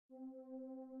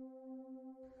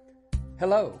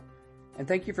Hello, and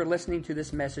thank you for listening to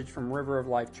this message from River of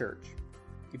Life Church.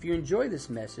 If you enjoy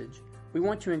this message, we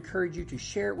want to encourage you to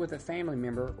share it with a family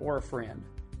member or a friend.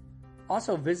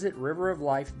 Also visit River of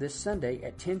Life this Sunday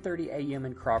at 10:30 a.m.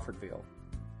 in Crawfordville.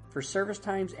 For service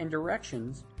times and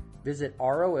directions, visit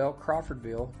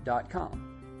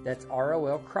rolcrawfordville.com. That's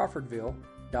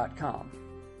rolcrawfordville.com.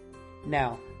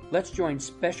 Now, let's join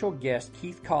special guest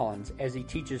Keith Collins as he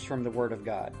teaches from the Word of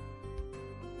God.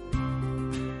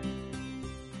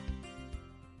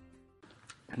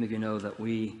 How many of you know that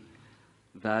we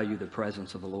value the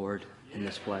presence of the Lord in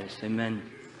this place? Amen.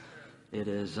 It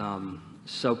is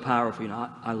so powerful. You know,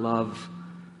 I love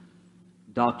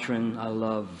doctrine. I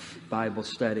love Bible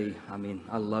study. I mean,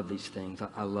 I love these things.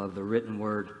 I love the written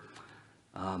word.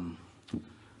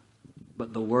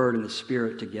 But the Word and the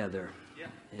Spirit together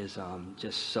is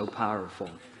just so powerful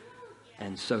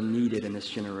and so needed in this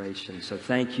generation. So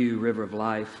thank you, River of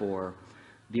Life, for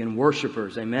being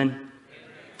worshipers. Amen.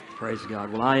 Praise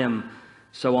God. Well, I am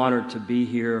so honored to be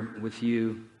here with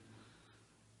you,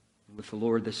 with the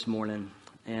Lord this morning.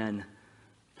 And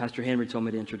Pastor Henry told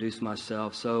me to introduce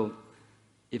myself. So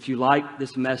if you like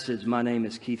this message, my name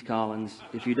is Keith Collins.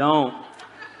 If you don't,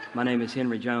 my name is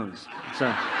Henry Jones.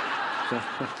 So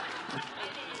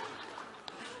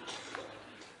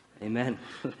amen.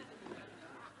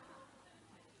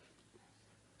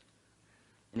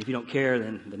 And if you don't care,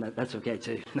 then that's okay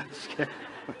too.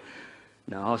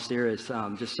 No, all serious.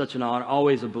 Just such an honor.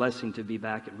 Always a blessing to be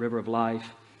back at River of Life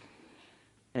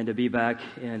and to be back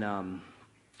in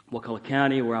Wakulla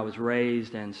County where I was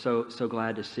raised, and so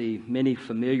glad to see many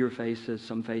familiar faces,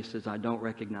 some faces I don't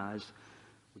recognize,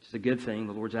 which is a good thing.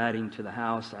 The Lord's adding to the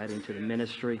house, adding to the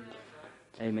ministry.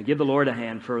 Amen. Give the Lord a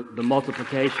hand for the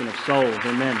multiplication of souls.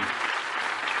 Amen.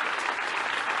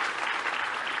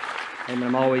 And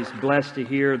I'm always blessed to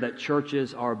hear that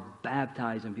churches are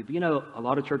baptizing people. You know, a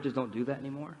lot of churches don't do that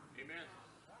anymore. Amen.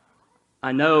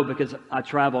 I know because I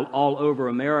travel all over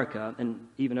America and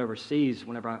even overseas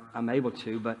whenever I'm able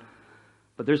to. But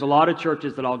there's a lot of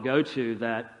churches that I'll go to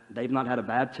that they've not had a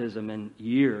baptism in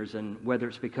years. And whether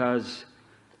it's because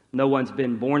no one's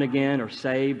been born again or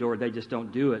saved or they just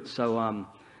don't do it. So how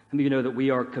many of you know that we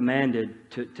are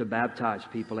commanded to baptize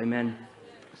people? Amen.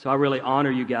 So I really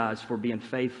honor you guys for being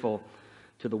faithful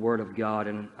to the Word of God,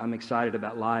 and I'm excited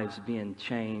about lives being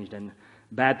changed. And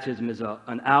baptism is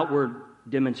an outward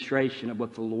demonstration of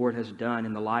what the Lord has done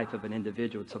in the life of an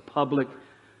individual. It's a public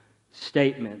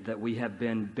statement that we have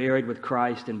been buried with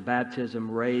Christ in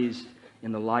baptism, raised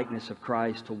in the likeness of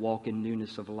Christ to walk in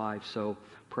newness of life. So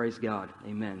praise God.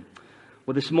 Amen.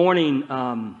 Well, this morning,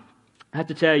 I have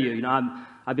to tell you,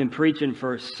 I've been preaching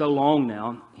for so long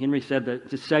now. Henry said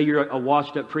that to say you're a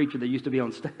washed-up preacher that used to be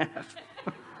on staff.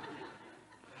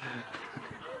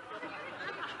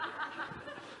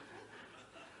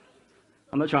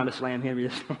 I'm not trying to slam Henry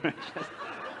this morning.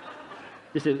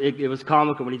 It was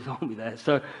comical when he told me that.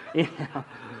 So,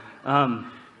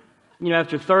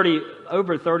 after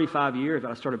over 35 years,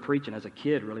 I started preaching as a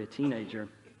kid, really a teenager.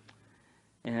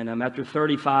 And after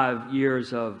 35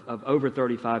 years over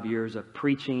 35 years of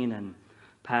preaching and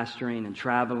pastoring and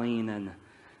traveling and,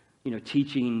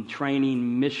 teaching,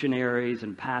 training missionaries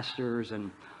and pastors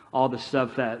and all the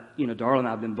stuff that, Darla and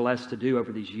I have been blessed to do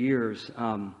over these years,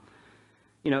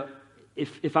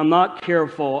 if I'm not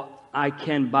careful, I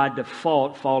can by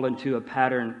default fall into a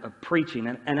pattern of preaching.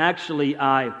 And actually,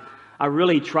 I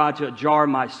really try to jar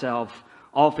myself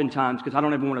oftentimes because I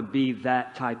don't ever want to be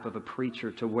that type of a preacher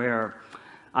to where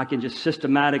I can just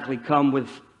systematically come with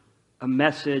a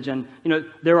message. And,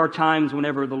 there are times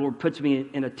whenever the Lord puts me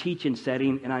in a teaching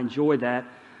setting, and I enjoy that.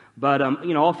 But,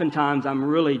 oftentimes I'm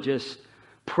really just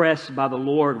pressed by the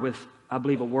Lord with, I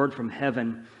believe, a word from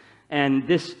heaven. And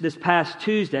this past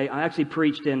Tuesday, I actually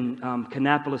preached in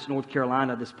Kannapolis, North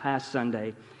Carolina this past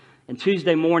Sunday. And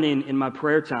Tuesday morning in my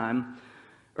prayer time,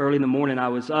 early in the morning, I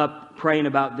was up praying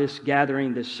about this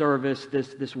gathering, this service,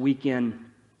 this weekend.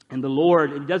 And the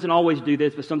Lord, He doesn't always do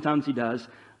this, but sometimes He does,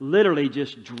 literally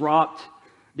just dropped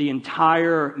the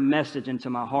entire message into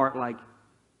my heart like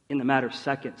in a matter of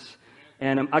seconds.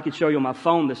 And I could show you on my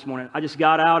phone this morning. I just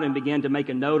got out and began to make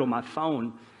a note on my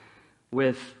phone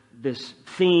with this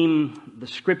theme, the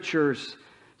scriptures,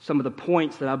 some of the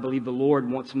points that I believe the Lord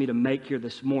wants me to make here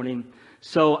this morning.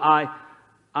 So I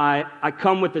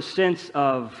come with a sense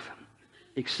of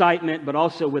excitement, but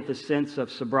also with a sense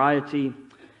of sobriety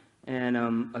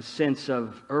and a sense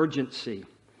of urgency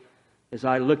as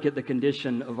I look at the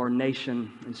condition of our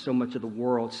nation and so much of the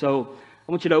world. So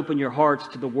I want you to open your hearts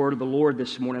to the word of the Lord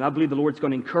this morning. I believe the Lord's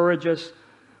going to encourage us,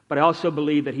 but I also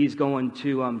believe that He's going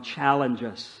to challenge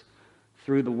us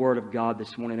through the Word of God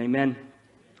this morning. Amen.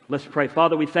 Let's pray.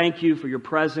 Father, we thank you for your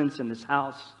presence in this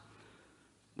house.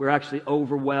 We're actually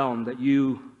overwhelmed that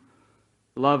you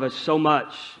love us so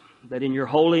much, that in your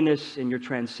holiness, in your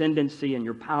transcendency, in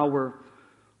your power,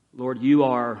 Lord, you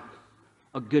are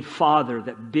a good Father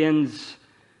that bends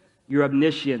your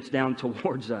omniscience down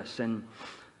towards us. And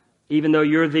even though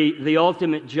you're the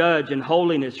ultimate judge in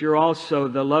holiness, you're also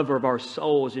the lover of our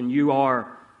souls, and you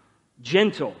are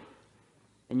gentle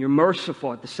and you're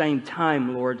merciful at the same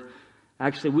time, Lord.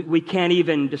 Actually, we can't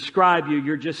even describe you.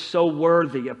 You're just so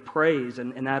worthy of praise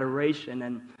and adoration.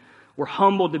 And we're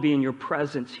humbled to be in your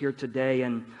presence here today.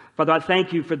 And Father, I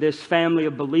thank you for this family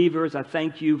of believers. I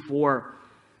thank you for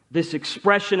this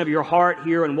expression of your heart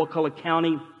here in Wakulla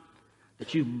County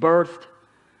that you've birthed.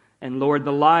 And Lord,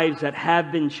 the lives that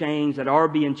have been changed, that are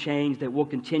being changed, that will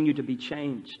continue to be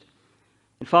changed.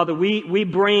 And Father, we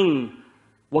bring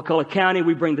Wakulla County,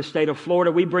 we bring the state of Florida,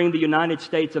 we bring the United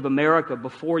States of America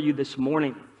before you this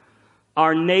morning.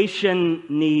 Our nation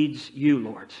needs you,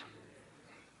 Lord.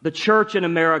 The church in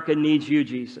America needs you,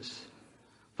 Jesus.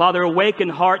 Father, awaken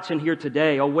hearts in here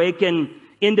today. Awaken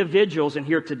individuals in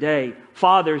here today.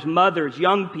 Fathers, mothers,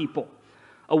 young people.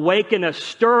 Awaken us,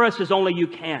 stir us as only you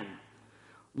can.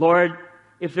 Lord,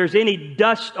 if there's any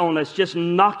dust on us, just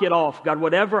knock it off. God,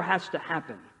 whatever has to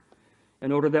happen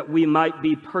in order that we might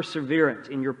be perseverant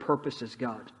in your purposes,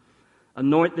 God.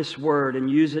 Anoint this word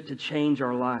and use it to change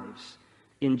our lives.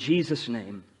 In Jesus'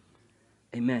 name,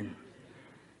 amen.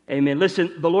 Amen.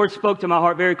 Listen, the Lord spoke to my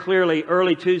heart very clearly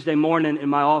early Tuesday morning in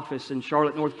my office in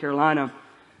Charlotte, North Carolina.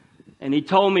 And He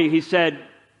told me, He said,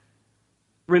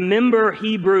 remember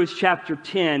Hebrews chapter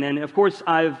 10. And of course,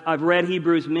 I've read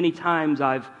Hebrews many times.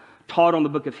 I've taught on the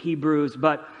book of Hebrews.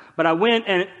 But I went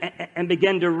and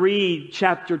began to read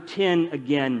chapter 10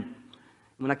 again.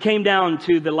 When I came down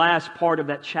to the last part of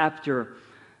that chapter,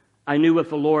 I knew what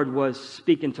the Lord was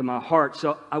speaking to my heart.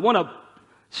 So I want to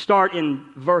start in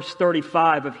verse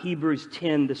 35 of Hebrews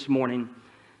 10 this morning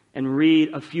and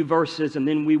read a few verses, and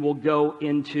then we will go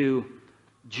into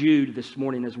Jude this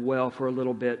morning as well for a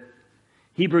little bit.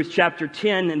 Hebrews chapter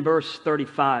 10 and verse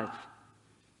 35.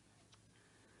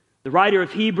 The writer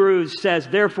of Hebrews says,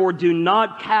 therefore do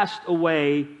not cast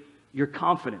away your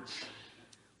confidence,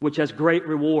 which has great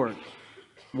reward.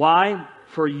 Why?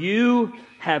 For you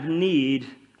have need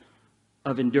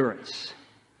of endurance.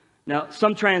 Now,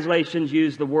 some translations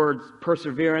use the word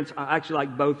perseverance. I actually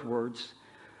like both words.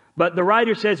 But the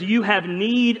writer says you have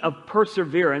need of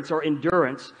perseverance or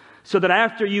endurance, so that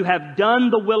after you have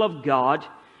done the will of God,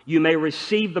 you may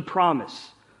receive the promise.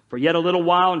 For yet a little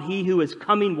while, and he who is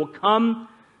coming will come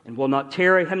and will not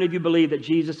tarry. How many of you believe that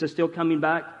Jesus is still coming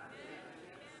back?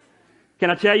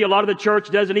 Can I tell you, a lot of the church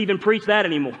doesn't even preach that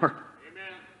anymore. Amen.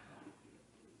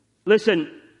 Listen,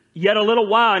 yet a little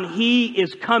while, and he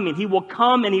is coming. He will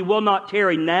come and he will not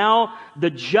tarry. Now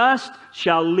the just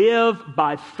shall live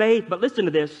by faith. But listen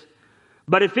to this.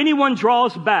 But if anyone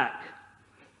draws back,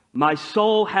 my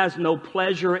soul has no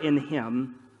pleasure in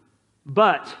him.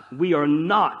 But we are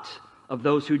not of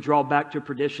those who draw back to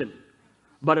perdition,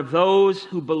 but of those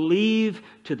who believe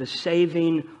to the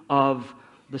saving of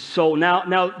the soul. Now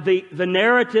the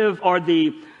narrative or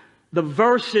the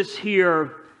verses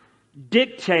here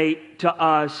dictate to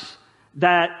us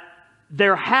that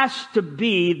there has to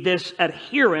be this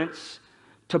adherence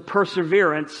to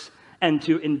perseverance and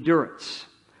to endurance.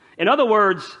 In other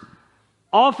words,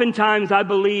 oftentimes I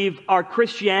believe our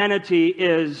Christianity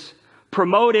is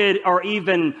promoted or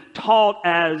even taught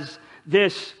as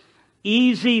this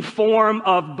easy form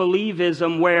of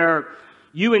believism where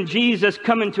you and Jesus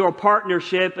come into a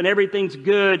partnership and everything's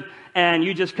good and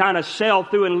you just kind of sail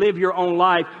through and live your own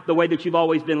life the way that you've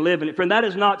always been living it. Friend, that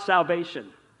is not salvation.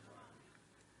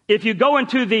 If you go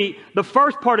into the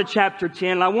first part of chapter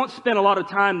 10, and I won't spend a lot of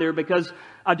time there because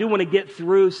I do want to get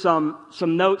through some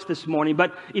notes this morning.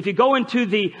 But if you go into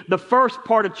the first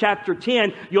part of chapter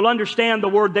 10, you'll understand the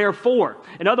word therefore.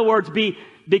 In other words,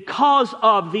 because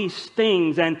of these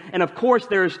things, and of course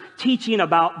there's teaching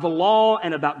about the law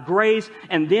and about grace,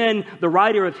 and then the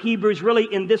writer of Hebrews really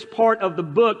in this part of the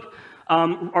book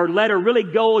or letter really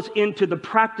goes into the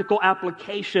practical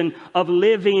application of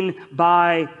living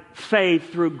by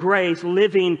faith through grace,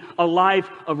 living a life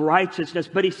of righteousness.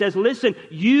 But he says, listen,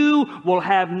 you will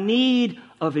have need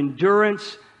of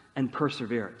endurance and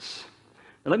perseverance.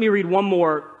 Now, let me read one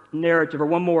more narrative or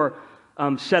one more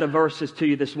set of verses to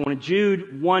you this morning.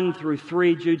 Jude 1 through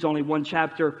 3. Jude's only one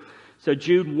chapter. So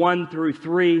Jude 1 through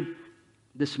 3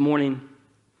 this morning.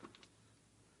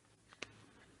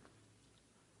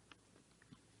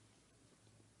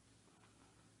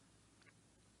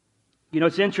 You know,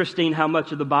 it's interesting how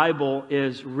much of the Bible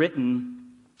is written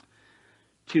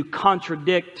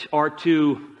contradict or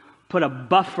to put a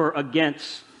buffer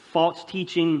against false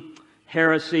teaching,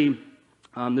 heresy.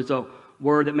 There's a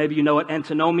word that maybe you know it,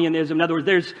 antinomianism. In other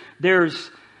words,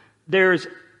 there's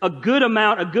a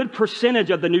good percentage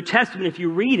of the New Testament, if you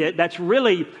read it, that's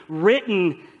really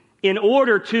written in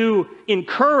order to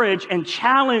encourage and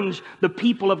challenge the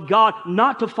people of God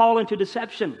not to fall into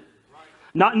deception.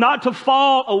 Not to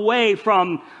fall away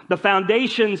from the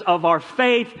foundations of our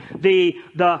faith,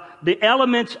 the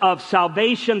elements of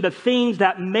salvation, the things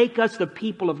that make us the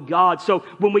people of God. So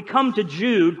when we come to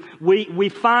Jude, we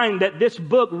find that this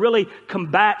book really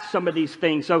combats some of these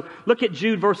things. So look at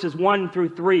Jude verses 1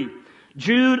 through 3.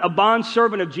 Jude, a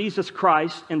bondservant of Jesus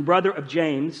Christ and brother of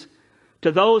James,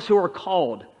 to those who are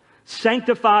called,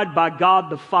 sanctified by God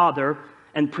the Father,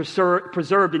 and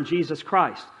preserved in Jesus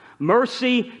Christ.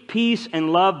 Mercy, peace,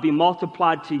 and love be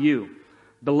multiplied to you.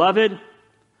 Beloved,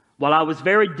 while I was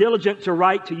very diligent to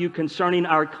write to you concerning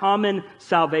our common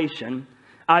salvation,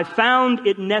 I found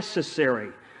it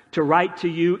necessary to write to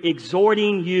you,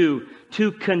 exhorting you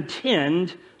to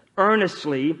contend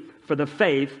earnestly for the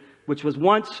faith which was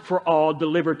once for all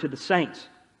delivered to the saints.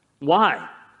 Why?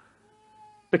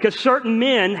 Because certain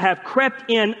men have crept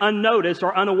in unnoticed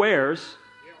or unawares,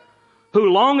 who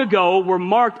long ago were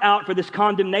marked out for this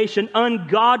condemnation,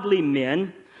 ungodly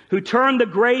men who turn the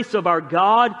grace of our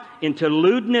God into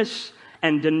lewdness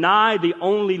and deny the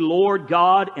only Lord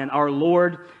God and our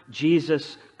Lord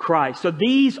Jesus Christ. So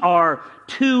these are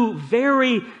two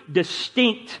very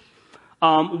distinct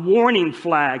warning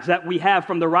flags that we have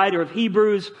from the writer of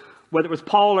Hebrews. Whether it was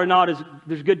Paul or not,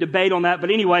 there's good debate on that.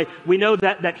 But anyway, we know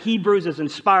that Hebrews is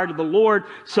inspired of the Lord.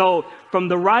 So from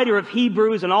the writer of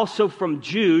Hebrews and also from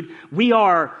Jude, we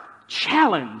are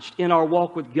challenged in our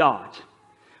walk with God.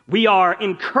 We are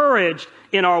encouraged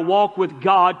in our walk with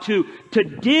God to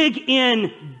dig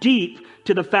in deep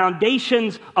to the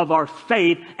foundations of our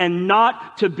faith and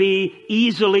not to be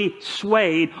easily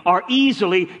swayed or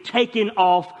easily taken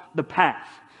off the path.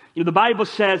 You know, the Bible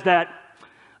says that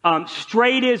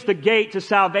straight is the gate to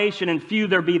salvation, and few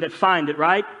there be that find it,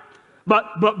 right?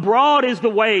 But broad is the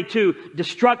way to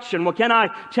destruction. Well, can I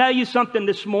tell you something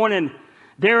this morning?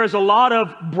 There is a lot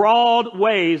of broad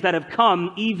ways that have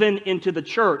come even into the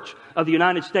church of the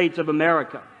United States of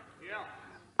America.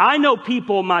 I know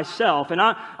people myself, and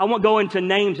I won't go into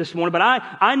names this morning, but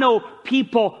I know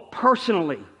people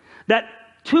personally that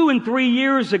 2 and 3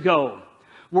 years ago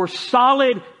were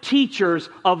solid teachers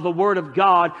of the Word of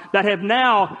God that have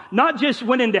now not just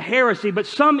went into heresy, but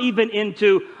some even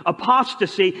into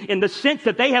apostasy, in the sense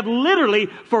that they have literally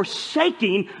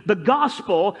forsaken the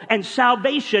gospel and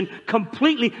salvation,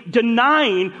 completely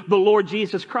denying the Lord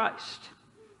Jesus Christ.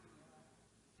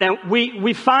 And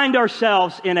we find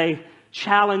ourselves in a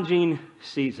challenging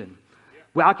season.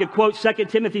 Well, I could quote 2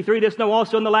 Timothy 3, this know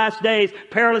also in the last days,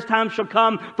 perilous times shall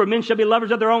come, for men shall be lovers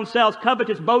of their own selves,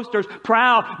 covetous, boasters,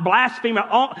 proud, blasphemer,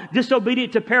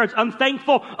 disobedient to parents,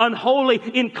 unthankful, unholy,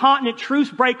 incontinent,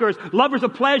 truce breakers, lovers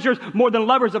of pleasures more than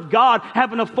lovers of God,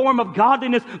 having a form of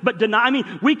godliness, but deny. I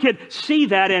mean, we could see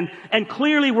that, and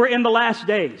clearly we're in the last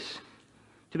days.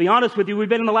 To be honest with you, we've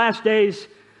been in the last days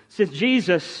since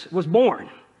Jesus was born.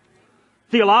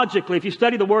 Theologically, if you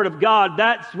study the Word of God,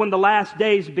 that's when the last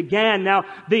days began. Now,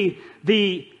 the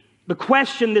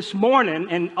question this morning,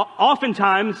 and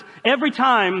oftentimes, every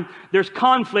time there's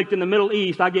conflict in the Middle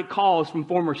East, I get calls from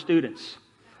former students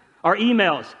or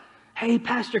emails. Hey,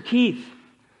 Pastor Keith,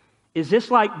 is this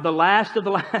like the last of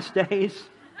the last days?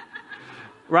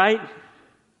 Right?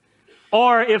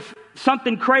 Or if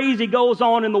something crazy goes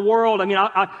on in the world, I mean,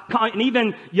 and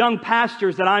even young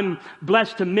pastors that I'm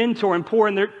blessed to mentor and pour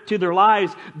into their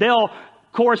lives, they'll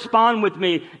correspond with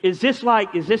me. Is this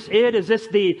it? Is this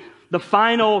the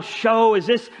final show? Is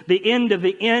this the end of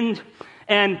the end?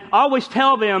 And I always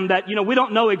tell them that, we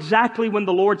don't know exactly when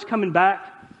the Lord's coming back.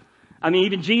 I mean,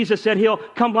 even Jesus said He'll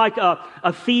come like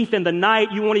a thief in the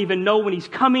night. You won't even know when He's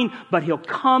coming, but He'll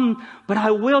come. But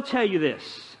I will tell you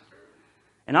this.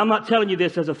 And I'm not telling you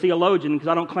this as a theologian, because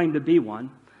I don't claim to be one.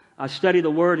 I study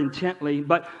the Word intently.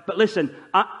 But listen,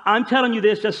 I'm telling you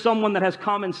this as someone that has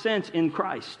common sense in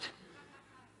Christ.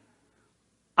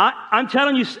 I'm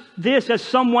telling you this as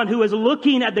someone who is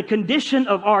looking at the condition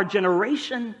of our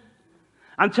generation.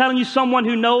 I'm telling you someone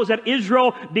who knows that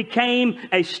Israel became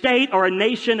a state or a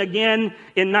nation again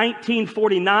in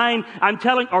 1949.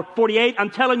 Or 48.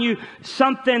 I'm telling you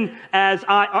something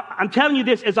I'm telling you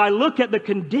this as I look at the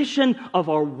condition of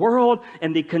our world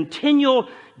and the continual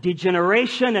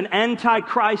degeneration and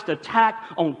antichrist attack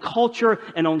on culture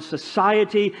and on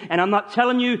society. And I'm not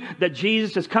telling you that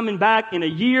Jesus is coming back in a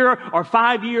year or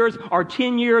 5 years or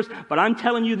 10 years, but I'm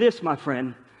telling you this, my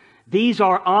friend. These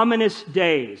are ominous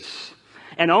days.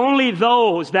 And only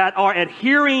those that are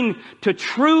adhering to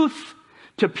truth,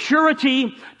 to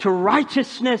purity, to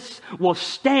righteousness will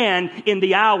stand in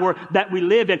the hour that we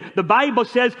live in. The Bible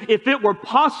says if it were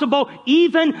possible,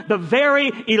 even the very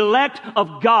elect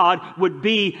of God would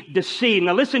be deceived.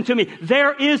 Now listen to me.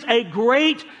 There is a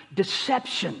great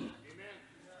deception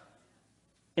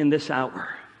in this hour.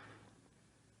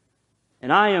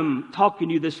 And I am talking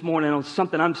to you this morning on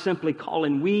something I'm simply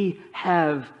calling, we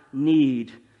have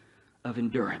need of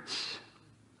endurance,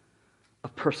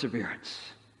 of perseverance.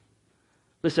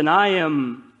 Listen, I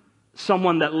am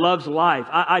someone that loves life.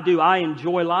 I do. I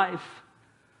enjoy life.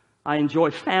 I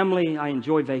enjoy family. I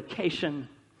enjoy vacation.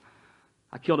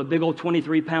 I killed a big old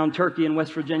 23-pound turkey in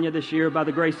West Virginia this year by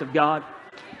the grace of God.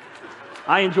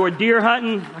 I enjoy deer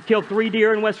hunting. I killed 3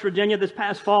 deer in West Virginia this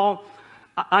past fall.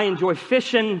 I enjoy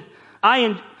fishing.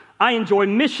 I enjoy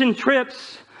mission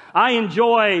trips. I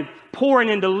enjoy pouring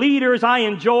into leaders. I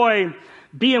enjoy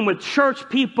being with church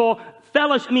people,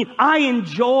 fellowship. I mean, I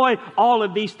enjoy all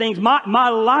of these things. My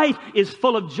life is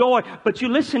full of joy. But you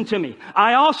listen to me.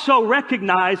 I also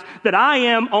recognize that I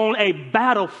am on a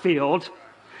battlefield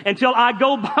until I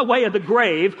go by way of the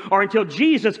grave or until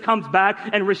Jesus comes back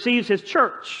and receives His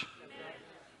church.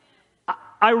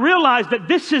 I realize that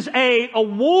this is a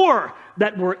war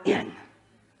that we're in.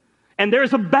 And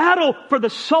there's a battle for the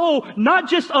soul, not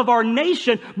just of our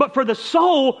nation, but for the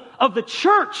soul of the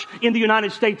church in the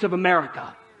United States of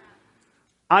America.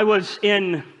 I was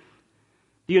in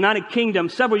the United Kingdom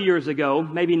several years ago,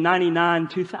 maybe 99,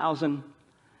 2000.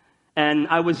 And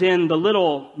I was in the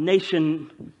little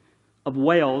nation of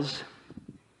Wales.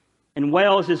 And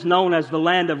Wales is known as the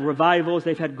land of revivals.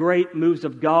 They've had great moves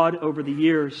of God over the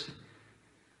years.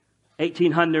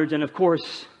 1800s, and of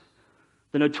course,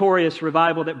 the notorious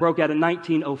revival that broke out in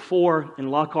 1904 in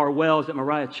Lochar Wells at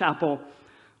Moriah Chapel,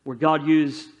 where God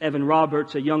used Evan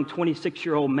Roberts, a young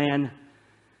 26-year-old man,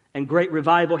 and great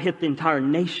revival hit the entire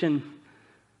nation.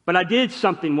 But I did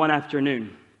something one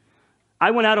afternoon. I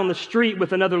went out on the street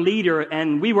with another leader,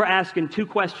 and we were asking 2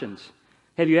 questions.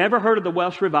 Have you ever heard of the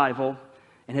Welsh revival?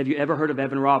 And have you ever heard of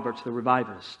Evan Roberts, the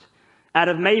revivalist? Out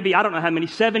of maybe, I don't know how many,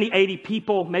 70, 80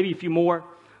 people, maybe a few more,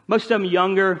 most of them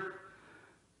younger.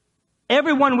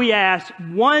 Everyone we asked,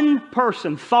 one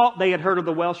person thought they had heard of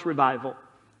the Welsh revival.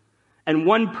 And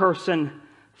one person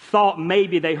thought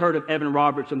maybe they heard of Evan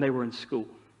Roberts when they were in school.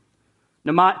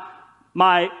 Now,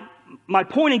 my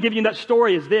point in giving you that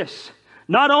story is this.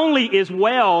 Not only is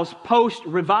Wales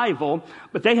post-revival,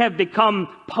 but they have become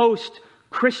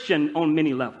post-Christian on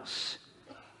many levels.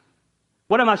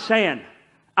 What am I saying?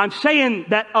 I'm saying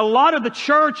that a lot of the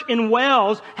church in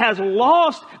Wales has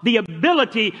lost the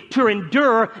ability to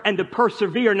endure and to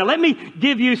persevere. Now, let me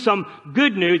give you some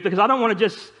good news, because I don't want to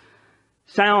just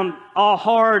sound all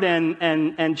hard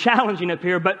and challenging up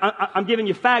here, but I'm giving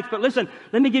you facts. But listen,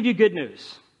 let me give you good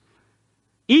news.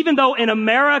 Even though in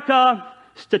America,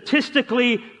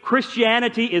 statistically,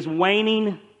 Christianity is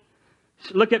waning.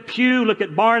 Look at Pew, look at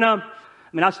Barna. I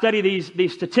mean, I study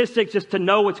these statistics just to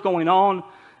know what's going on.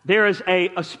 There is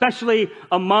especially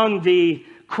among the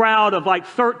crowd of like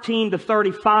 13 to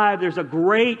 35, there's a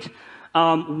great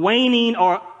waning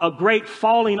or a great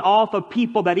falling off of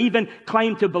people that even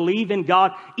claim to believe in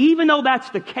God. Even though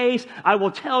that's the case, I will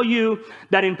tell you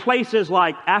that in places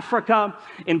like Africa,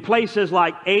 in places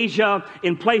like Asia,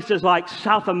 in places like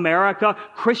South America,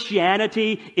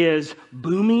 Christianity is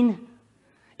booming.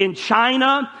 In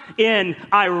China, in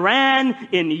Iran,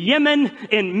 in Yemen,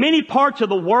 in many parts of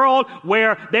the world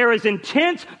where there is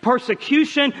intense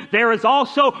persecution, there is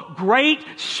also great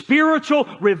spiritual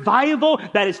revival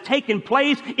that is taking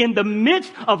place in the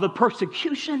midst of the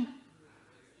persecution.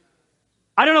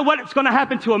 I don't know what's going to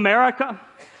happen to America.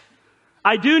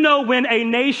 I do know when a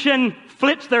nation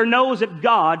flips their nose at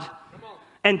God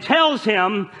and tells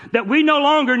Him that we no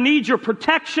longer need your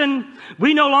protection,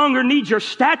 we no longer need your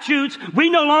statutes,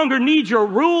 we no longer need your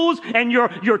rules and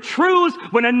your truths.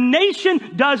 When a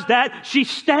nation does that, she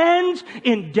stands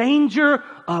in danger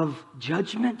of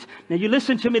judgment. Now you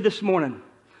listen to me this morning.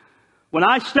 When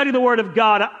I study the Word of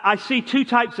God, I see 2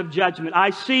 types of judgment.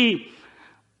 I see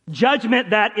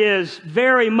judgment that is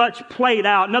very much played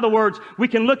out. In other words, we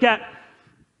can look at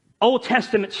Old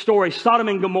Testament stories, Sodom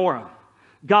and Gomorrah.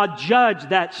 God judged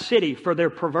that city for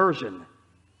their perversion.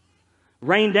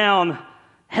 Rained down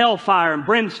hellfire and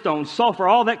brimstone, sulfur,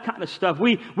 all that kind of stuff.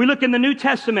 We look in the New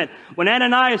Testament when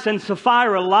Ananias and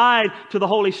Sapphira lied to the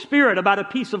Holy Spirit about a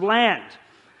piece of land.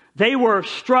 They were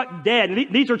struck dead.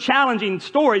 These are challenging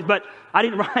stories, but I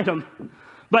didn't write them.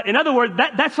 But in other words,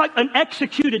 that's like an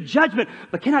executed judgment.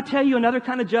 But can I tell you another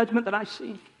kind of judgment that I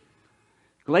see?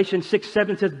 Galatians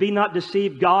 6:7 says, be not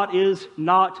deceived, God is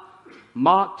not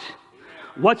mocked.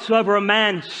 Whatsoever a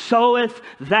man soweth,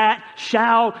 that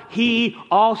shall he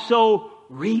also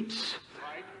reap.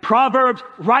 Proverbs,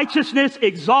 righteousness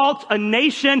exalts a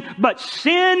nation, but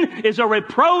sin is a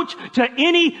reproach to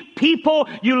any people.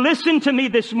 You listen to me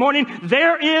this morning.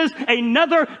 There is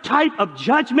another type of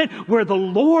judgment where the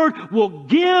Lord will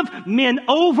give men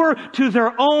over to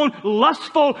their own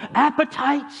lustful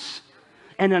appetites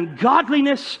and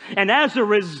ungodliness. And as a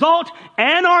result,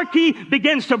 anarchy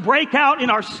begins to break out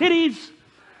in our cities.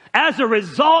 As a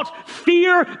result,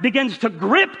 fear begins to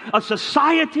grip a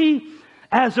society.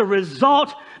 As a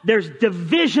result, there's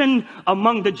division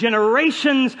among the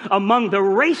generations, among the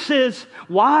races.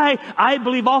 Why? I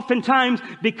believe oftentimes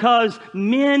because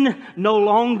women no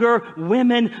longer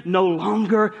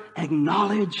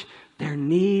acknowledge their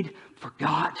need for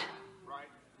God.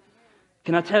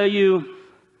 Can I tell you,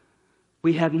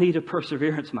 we have need of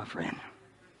perseverance, my friend.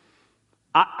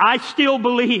 I still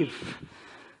believe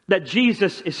that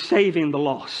Jesus is saving the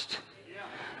lost.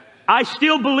 I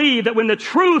still believe that when the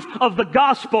truth of the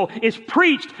gospel is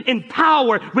preached in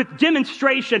power with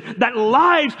demonstration, that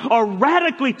lives are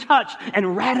radically touched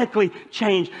and radically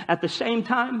changed. At the same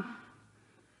time,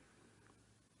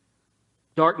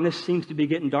 darkness seems to be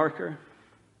getting darker.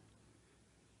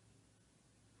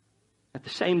 At the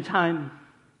same time,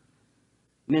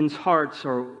 men's hearts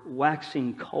are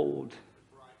waxing cold.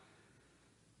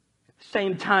 At the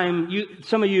same time,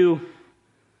 some of you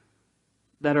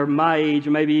that are my age, or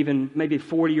maybe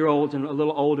 40-year-olds and a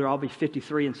little older. I'll be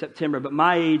 53 in September, but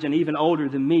my age and even older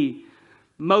than me,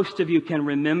 most of you can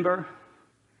remember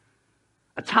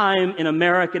a time in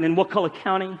America and in Wakulla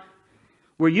County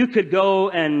where you could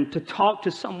go and to talk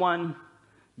to someone,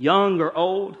 young or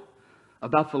old,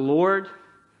 about the Lord,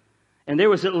 and there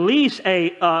was at least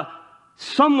a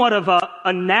somewhat of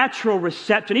a natural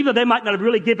reception. Even though they might not have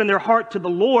really given their heart to the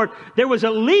Lord, there was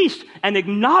at least an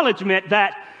acknowledgement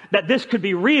that this could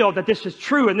be real, that this is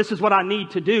true, and this is what I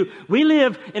need to do. We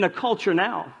live in a culture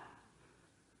now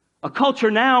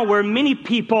where many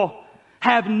people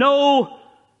have no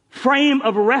frame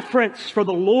of reference for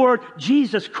the Lord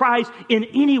Jesus Christ in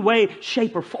any way,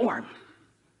 shape, or form.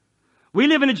 We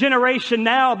live in a generation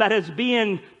now that is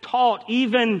being taught,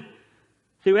 even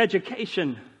through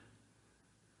education,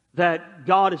 that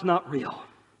God is not real.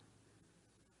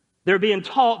 They're being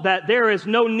taught that there is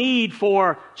no need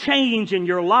for change in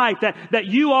your life, that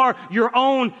you are your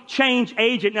own change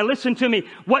agent. Now listen to me.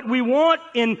 What we want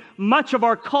in much of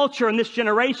our culture in this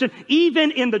generation,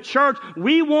 even in the church,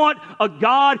 we want a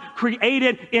God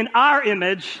created in our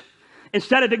image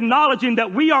instead of acknowledging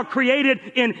that we are created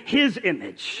in His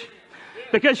image.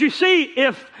 Because you see,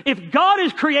 if God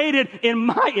is created in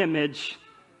my image,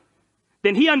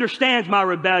 then He understands my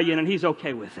rebellion and He's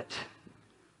okay with it.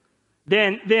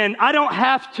 Then I don't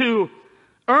have to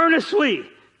earnestly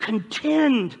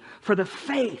contend for the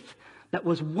faith that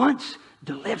was once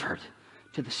delivered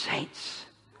to the saints.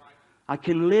 I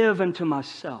can live unto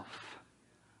myself.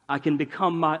 I can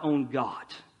become my own God.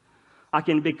 I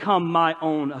can become my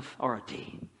own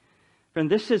authority. Friend,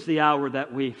 this is the hour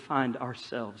that we find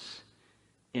ourselves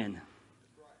in.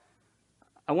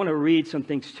 I want to read some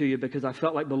things to you because I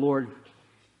felt like the Lord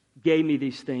gave me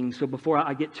these things. So before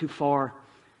I get too far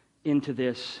into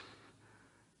this,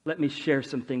 let me share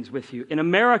some things with you. In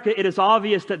America, it is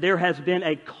obvious that there has been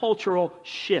a cultural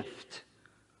shift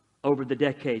over the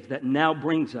decades that now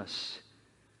brings us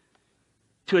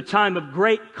to a time of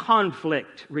great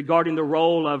conflict regarding the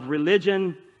role of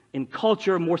religion in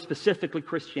culture, more specifically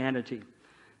Christianity.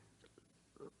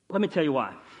 Let me tell you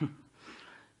why.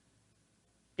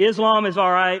 Islam is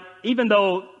all right, even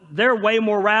though they're way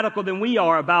more radical than we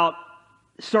are about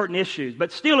certain issues,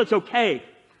 but still it's okay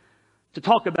to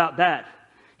talk about that.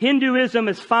 Hinduism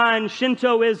is fine,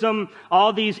 Shintoism,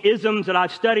 all these isms that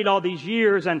I've studied all these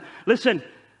years. And listen,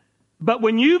 but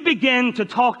when you begin to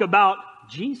talk about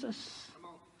Jesus,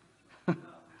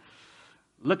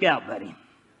 look out, buddy.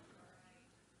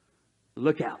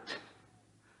 Look out.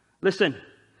 Listen,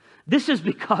 this is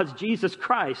because Jesus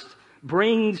Christ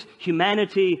brings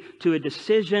humanity to a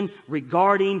decision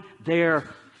regarding their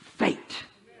fate,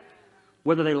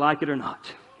 whether they like it or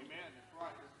not.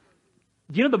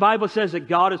 Do you know the Bible says that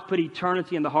God has put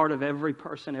eternity in the heart of every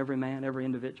person, every man, every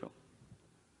individual?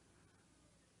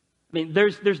 I mean,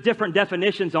 there's different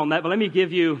definitions on that, but let me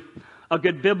give you a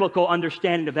good biblical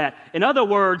understanding of that. In other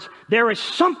words, there is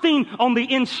something on the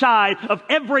inside of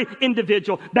every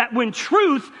individual that when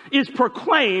truth is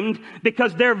proclaimed,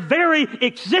 because their very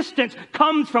existence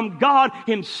comes from God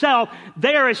Himself,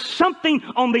 there is something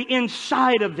on the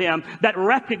inside of them that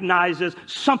recognizes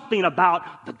something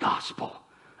about the gospel.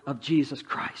 of Jesus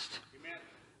Christ.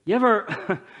 You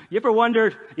ever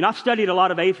wondered, I've studied a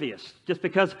lot of atheists just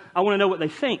because I want to know what they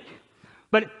think.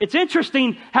 But it's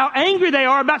interesting how angry they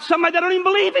are about somebody they don't even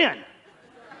believe in.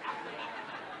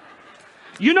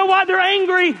 You know why they're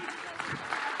angry?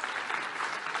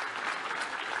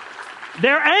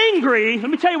 They're angry. Let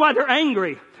me tell you why they're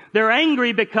angry. They're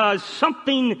angry because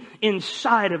something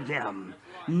inside of them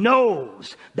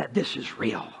knows that this is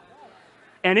real.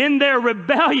 And in their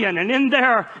rebellion and in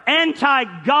their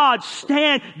anti-God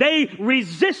stand, they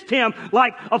resist Him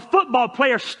like a football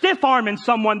player stiff-arming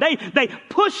someone. They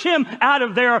push Him out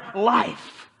of their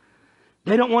life.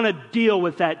 They don't want to deal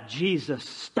with that Jesus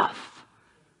stuff.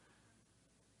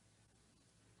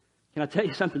 Can I tell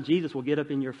you something? Jesus will get up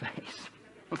in your face.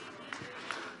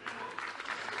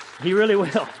 He really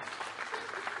will.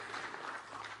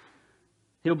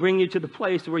 He'll bring you to the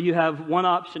place where you have one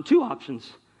option, two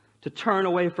options, to turn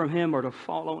away from Him or to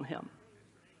fall on Him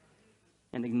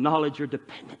and acknowledge your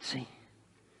dependency.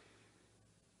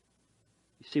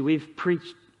 You see, we've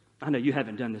preached, I know you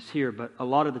haven't done this here, but a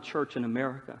lot of the church in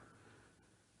America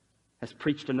has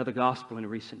preached another gospel in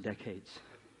recent decades.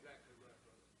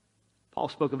 Paul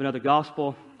spoke of another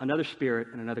gospel, another Spirit,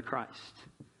 and another Christ.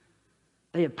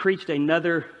 They have preached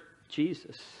another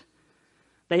Jesus.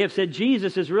 They have said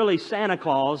Jesus is really Santa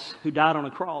Claus who died on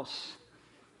a cross.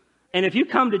 And if you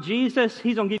come to Jesus,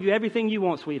 He's going to give you everything you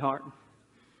want, sweetheart.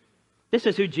 This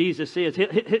is who Jesus is.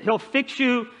 He'll fix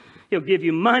you. He'll give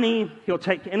you money. He'll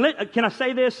take... And can I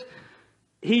say this?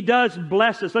 He does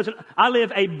bless us. Listen, I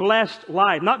live a blessed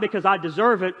life, not because I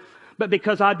deserve it, but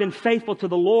because I've been faithful to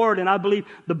the Lord, and I believe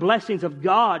the blessings of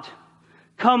God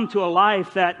come to a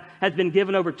life that has been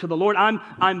given over to the Lord.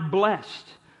 I'm blessed.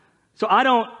 So I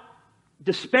don't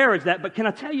disparage that, but can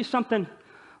I tell you something?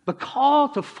 The call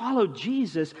to follow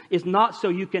Jesus is not so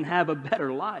you can have a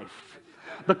better life.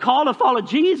 The call to follow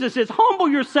Jesus is humble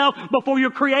yourself before your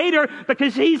Creator,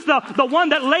 because He's the one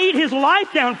that laid His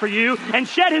life down for you and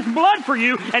shed His blood for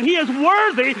you, and He is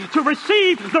worthy to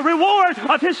receive the reward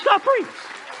of His sufferings.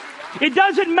 It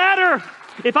doesn't matter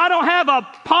if I don't have a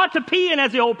pot to pee in,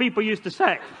 as the old people used to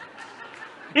say.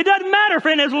 It doesn't matter,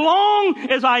 friend, as long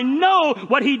as I know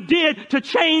what He did to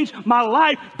change my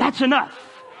life, that's enough.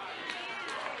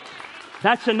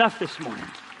 That's enough this morning.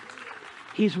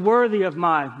 He's worthy of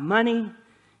my money.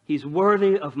 He's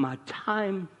worthy of my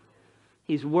time.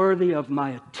 He's worthy of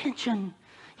my attention.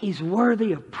 He's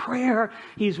worthy of prayer.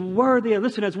 He's worthy of,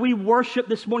 listen, as we worship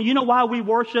this morning, you know why we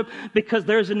worship? Because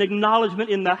there's an acknowledgement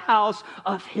in the house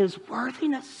of His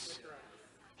worthiness.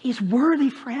 He's worthy,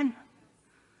 friend.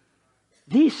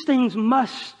 These things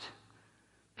must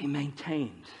be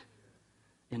maintained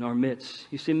in our midst.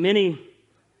 You see, many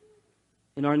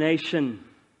in our nation,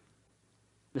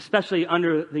 especially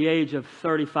under the age of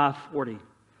 35, 40,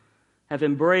 have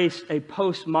embraced a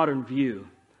postmodern view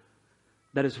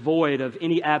that is void of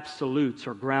any absolutes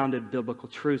or grounded biblical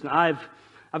truths. And I've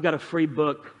got a free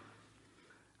book.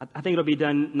 I think it'll be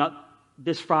done not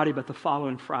this Friday, but the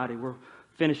following Friday. We're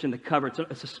finishing the cover.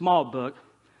 It's a small book,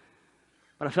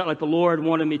 but I felt like the Lord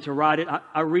wanted me to write it.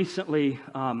 I recently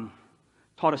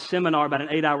taught a seminar, about an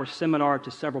 8-hour seminar,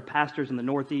 to several pastors in the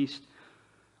Northeast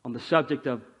on the subject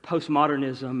of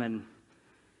postmodernism and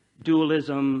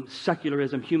dualism,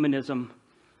 secularism, humanism.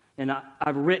 And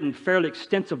I've written fairly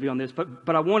extensively on this,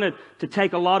 but I wanted to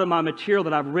take a lot of my material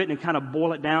that I've written and kind of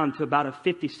boil it down to about a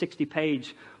 50,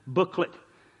 60-page booklet.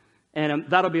 And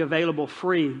that'll be available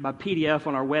free by PDF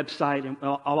on our website. And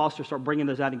I'll also start bringing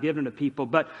those out and giving them to people.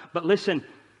 But listen,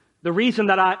 the reason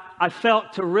that I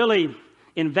felt to really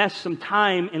invest some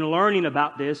time in learning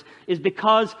about this is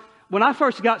because when I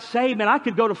first got saved, man, I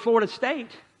could go to Florida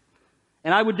State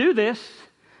and I would do this.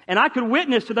 And I could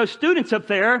witness to those students up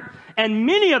there, and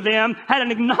many of them had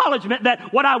an acknowledgement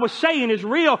that what I was saying is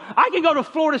real. I can go to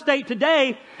Florida State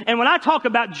today, and when I talk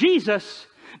about Jesus,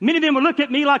 many of them would look at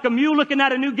me like a mule looking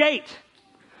at a new gate.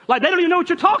 Like they don't even know what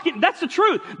you're talking. That's the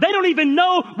truth. They don't even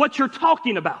know what you're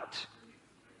talking about.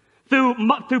 Through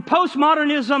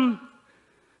postmodernism,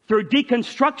 through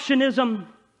deconstructionism,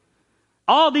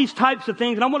 all these types of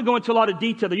things, and I want to go into a lot of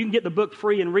detail. You can get the book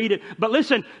free and read it. But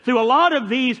listen, through a lot of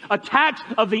these attacks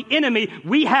of the enemy,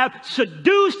 we have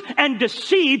seduced and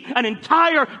deceived an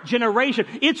entire generation.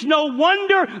 It's no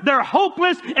wonder they're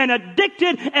hopeless and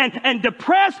addicted and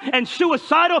depressed and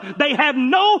suicidal. They have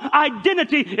no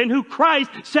identity in who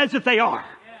Christ says that they are.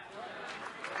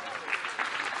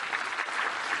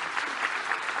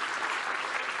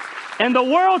 And the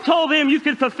world told them you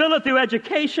could fulfill it through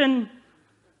education,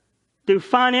 through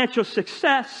financial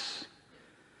success,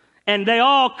 and they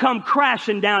all come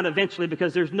crashing down eventually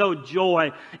because there's no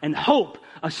joy and hope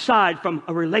aside from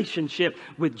a relationship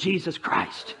with Jesus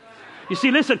Christ. You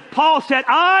see, listen, Paul said,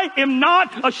 I am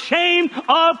not ashamed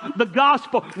of the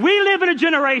gospel. We live in a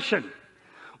generation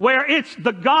where it's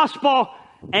the gospel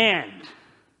and.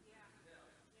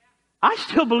 I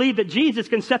still believe that Jesus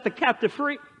can set the captive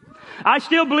free. I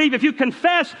still believe if you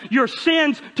confess your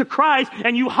sins to Christ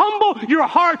and you humble your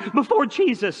heart before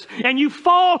Jesus and you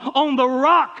fall on the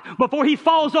rock before He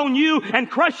falls on you and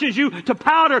crushes you to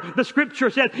powder, the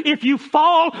Scripture says, if you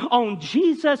fall on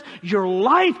Jesus, your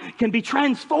life can be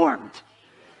transformed.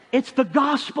 It's the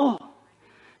gospel.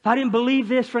 If I didn't believe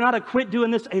this, friend, I'd have quit doing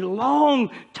this a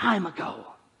long time ago.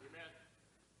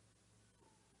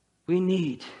 We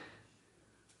need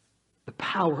the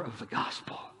power of the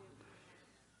gospel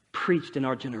preached in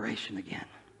our generation again.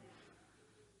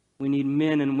 We need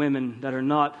men and women that are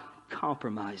not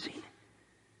compromising.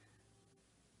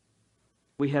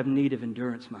 We have need of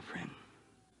endurance, my friend.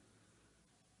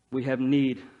 We have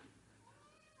need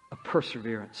of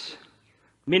perseverance.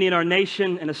 Many in our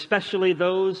nation, and especially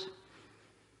those,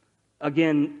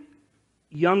 again,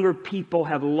 younger people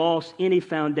have lost any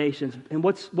foundations. And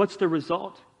what's the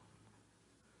result?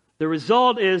 The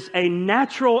result is a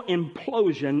natural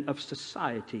implosion of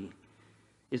society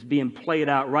is being played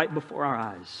out right before our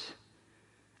eyes.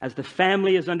 As the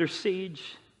family is under siege,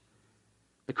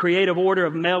 the creative order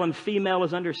of male and female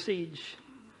is under siege,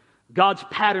 God's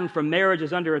pattern for marriage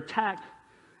is under attack,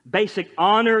 basic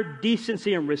honor,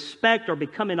 decency, and respect are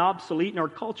becoming obsolete in our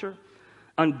culture,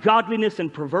 ungodliness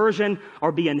and perversion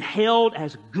are being hailed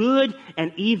as good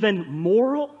and even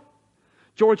moral.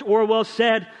 George Orwell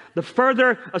said, the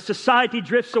further a society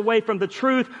drifts away from the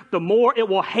truth, the more it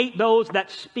will hate those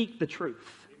that speak the truth.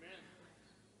 Amen.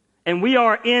 And we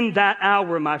are in that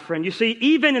hour, my friend. You see,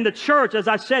 even in the church, as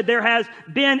I said, there has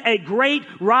been a great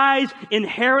rise in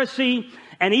heresy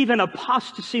and even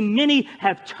apostasy. Many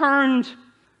have turned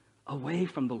away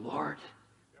from the Lord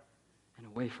and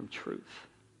away from truth.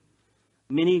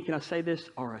 Many, can I say this,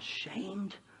 are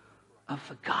ashamed of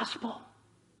the gospel.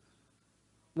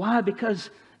 Why? Because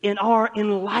in our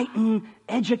enlightened,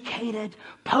 educated,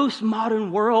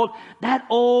 postmodern world, that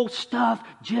old stuff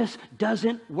just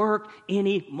doesn't work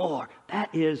anymore.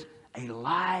 That is a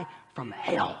lie from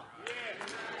hell.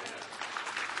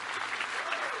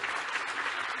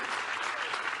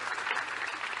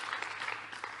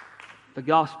 The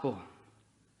gospel,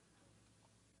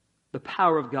 the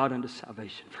power of God unto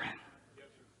salvation, friend.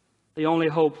 The only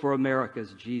hope for America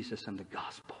is Jesus and the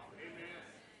gospel.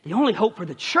 The only hope for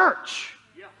the church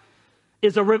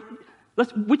is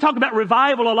we talk about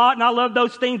revival a lot, and I love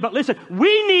those things, but listen,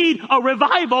 we need a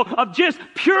revival of just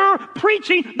pure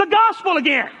preaching the gospel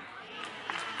again.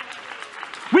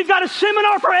 We've got a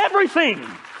seminar for everything.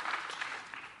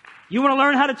 You want to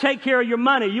learn how to take care of your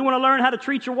money. You want to learn how to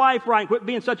treat your wife right. Quit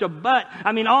being such a butt.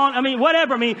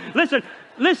 Whatever.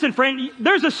 Listen, friend,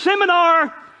 there's a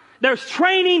seminar. There's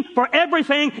training for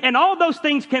everything, and all those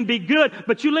things can be good.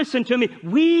 But you listen to me.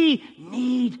 We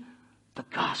need the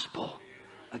gospel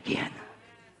again.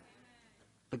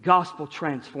 The gospel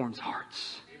transforms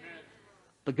hearts.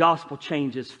 The gospel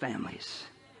changes families.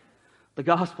 The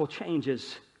gospel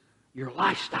changes your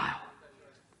lifestyle.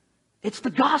 It's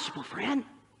the gospel, friend.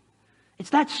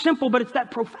 It's that simple, but it's that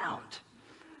profound.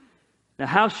 Now,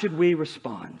 how should we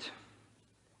respond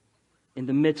in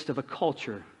the midst of a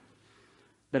culture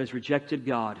that has rejected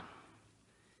God,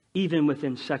 even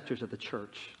within sectors of the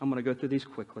church? I'm going to go through these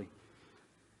quickly.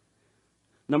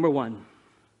 Number one,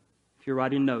 if you're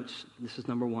writing notes, this is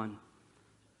number one.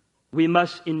 We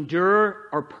must endure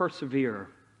or persevere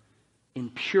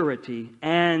in purity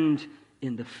and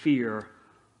in the fear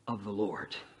of the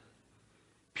Lord.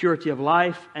 Purity of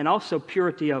life and also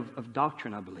purity of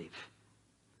doctrine, I believe.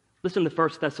 Listen to 1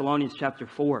 Thessalonians chapter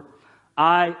 4.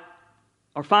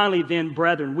 Finally then,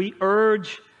 brethren, we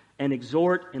urge and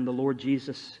exhort in the Lord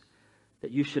Jesus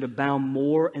that you should abound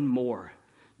more and more,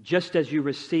 just as you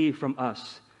receive from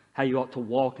us how you ought to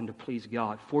walk and to please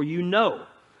God. For you know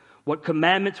what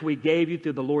commandments we gave you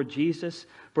through the Lord Jesus.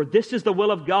 For this is the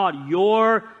will of God,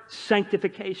 your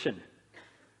sanctification,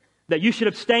 that you should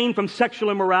abstain from sexual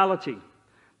immorality,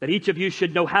 that each of you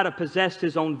should know how to possess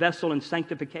his own vessel in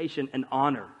sanctification and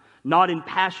honor, not in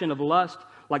passion of lust,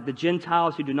 like the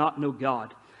Gentiles who do not know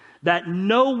God, that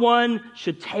no one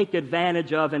should take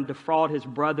advantage of and defraud his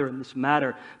brother in this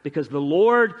matter, because the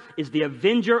Lord is the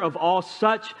avenger of all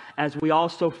such, as we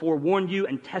also forewarned you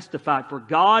and testified. For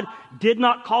God did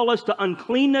not call us to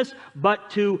uncleanness,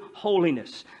 but to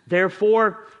holiness.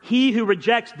 Therefore, he who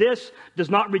rejects this does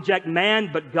not reject man,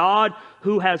 but God,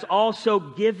 who has also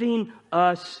given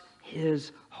us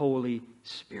his Holy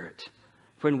Spirit.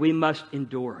 Friend, we must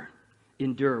endure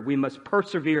endure. We must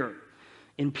persevere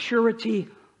in purity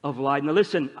of life. Now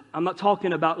listen, I'm not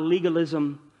talking about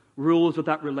legalism, rules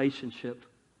without relationship,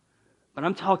 but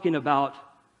I'm talking about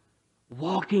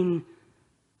walking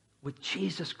with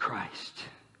Jesus Christ,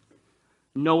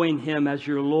 knowing Him as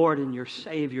your Lord and your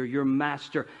Savior, your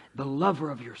Master, the lover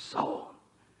of your soul.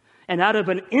 And out of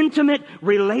an intimate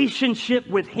relationship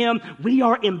with Him, we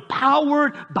are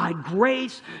empowered by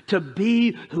grace to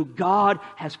be who God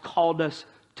has called us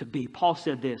to be. Paul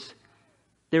said this,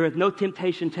 "There is no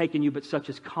temptation taken you but such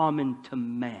as common to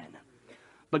man.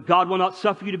 But God will not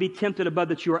suffer you to be tempted above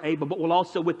that you are able, but will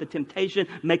also with the temptation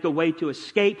make a way to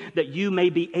escape that you may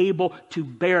be able to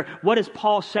bear." What is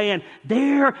Paul saying?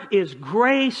 There is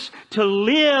grace to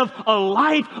live a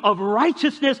life of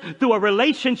righteousness through a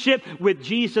relationship with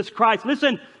Jesus Christ.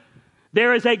 Listen,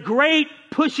 there is a great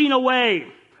pushing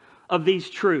away of these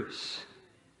truths.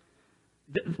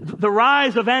 The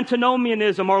rise of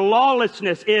antinomianism or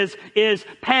lawlessness is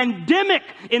pandemic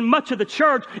in much of the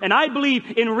church. And I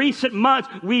believe in recent months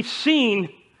we've seen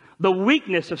the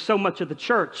weakness of so much of the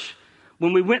church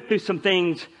when we went through some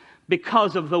things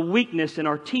because of the weakness in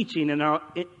our teaching and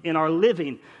in our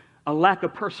living, a lack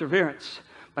of perseverance.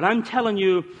 But I'm telling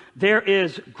you, there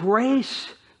is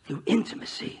grace through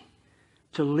intimacy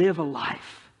to live a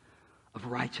life of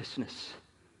righteousness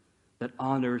that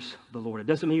honors the Lord. It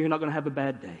doesn't mean you're not going to have a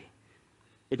bad day.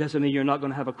 It doesn't mean you're not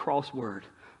going to have a crossword.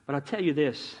 But I tell you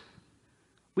this,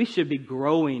 we should be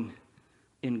growing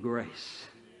in grace.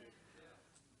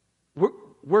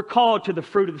 We're called to the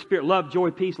fruit of the Spirit: love,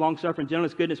 joy, peace, long-suffering,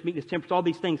 gentleness, goodness, meekness, temperance, all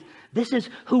these things. This is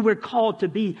who we're called to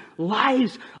be,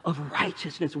 lives of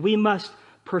righteousness. We must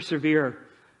persevere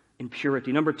in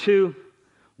purity. Number 2,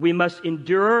 we must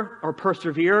endure or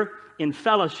persevere in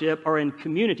fellowship or in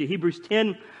community. Hebrews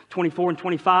 10:24 and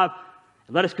 25.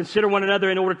 Let us consider one another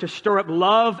in order to stir up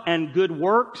love and good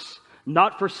works,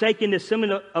 not forsaking the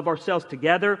assembling of ourselves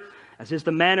together, as is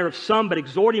the manner of some, but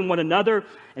exhorting one another,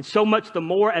 and so much the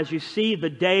more as you see the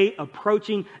day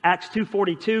approaching. Acts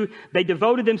 2:42. They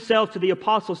devoted themselves to the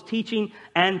apostles' teaching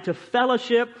and to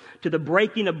fellowship, to the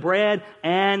breaking of bread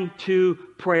and to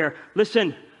prayer.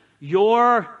 Listen,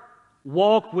 your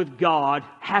walk with God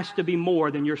has to be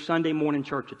more than your Sunday morning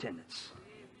church attendance.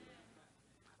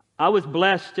 I was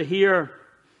blessed to hear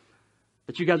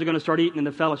that you guys are going to start eating in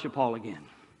the fellowship hall again.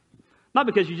 Not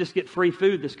because you just get free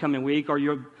food this coming week,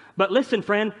 but listen,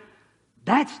 friend,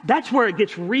 that's where it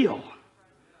gets real.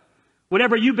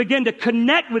 Whenever you begin to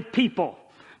connect with people,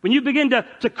 when you begin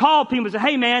to call people and say,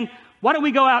 "Hey man, why don't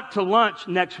we go out to lunch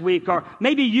next week?" Or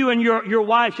maybe you and your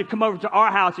wife should come over to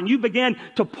our house, and you begin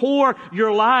to pour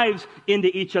your lives into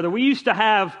each other. We used to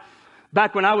have,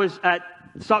 back when I was at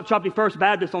Salt Choppy First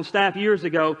Baptist on staff years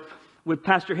ago with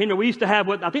Pastor Henry, we used to have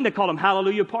what I think they called them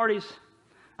hallelujah parties.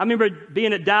 I remember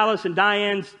being at Dallas and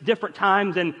Diane's different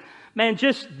times, and man,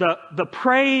 just the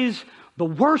praise, the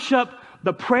worship,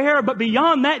 the prayer, but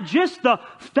beyond that, just the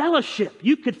fellowship.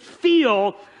 You could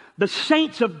feel the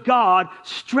saints of God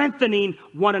strengthening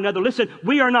one another. Listen,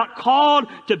 we are not called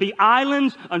to be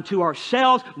islands unto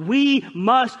ourselves. We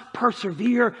must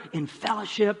persevere in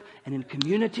fellowship and in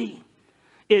community.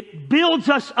 It builds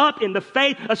us up in the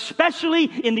faith, especially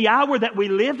in the hour that we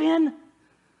live in,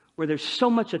 where there's so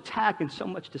much attack and so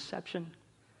much deception.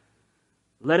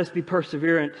 Let us be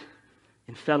perseverant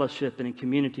in fellowship and in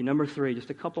community. Number 3, just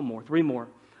a couple more, 3 more.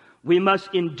 We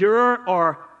must endure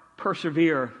or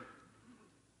persevere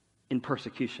in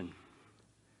persecution.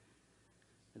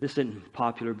 This isn't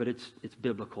popular, but it's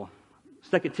biblical.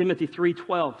 2 Timothy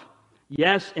 3:12.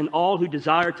 Yes, and all who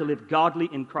desire to live godly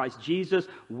in Christ Jesus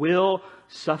will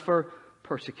suffer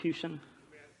persecution.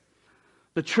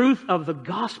 The truth of the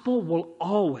gospel will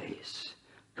always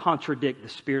contradict the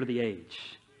spirit of the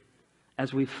age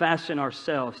as we fasten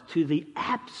ourselves to the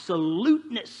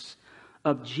absoluteness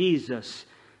of Jesus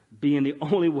being the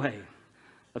only way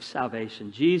of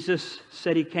salvation. Jesus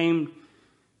said He came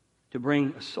to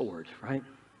bring a sword, right?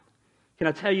 Can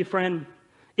I tell you, friend,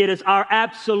 it is our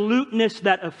absoluteness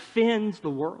that offends the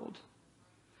world.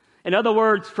 In other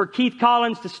words, for Keith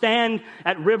Collins to stand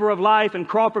at River of Life in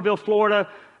Crawfordville, Florida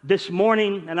this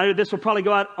morning, and I know this will probably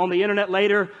go out on the internet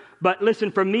later, but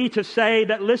listen, for me to say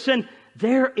that, listen,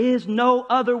 there is no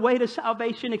other way to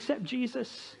salvation except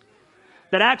Jesus.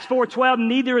 That Acts 4:12,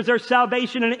 neither is there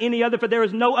salvation in any other, for there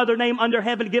is no other name under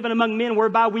heaven given among men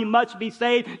whereby we must be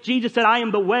saved. Jesus said, I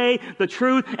am the way, the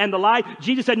truth, and the life.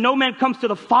 Jesus said, no man comes to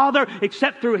the Father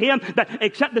except through Him, that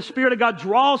except the Spirit of God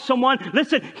draws someone.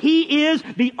 Listen, He is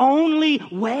the only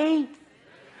way.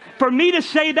 For me to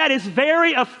say that is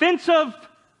very offensive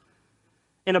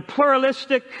in a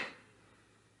pluralistic,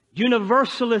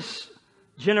 universalist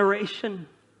generation.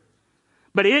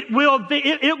 But it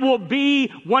will be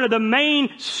one of the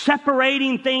main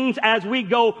separating things as we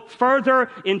go further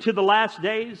into the last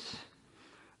days.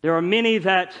 There are many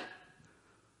that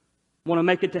want to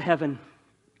make it to heaven.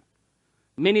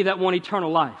 Many that want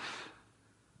eternal life.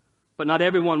 But not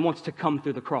everyone wants to come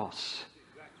through the cross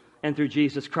and through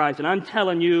Jesus Christ. And I'm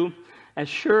telling you, as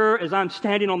sure as I'm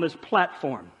standing on this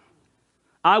platform,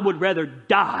 I would rather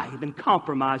die than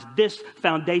compromise this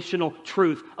foundational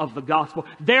truth of the gospel.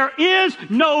 There is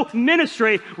no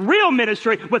ministry, real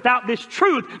ministry, without this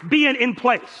truth being in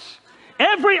place.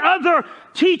 Every other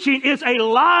teaching is a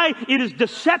lie, it is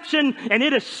deception, and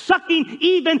it is sucking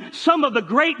even some of the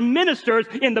great ministers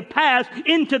in the past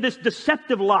into this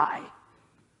deceptive lie.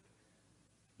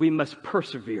 We must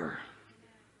persevere,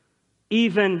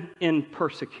 even in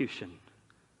persecution.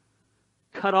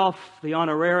 Cut off the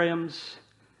honorariums,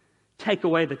 take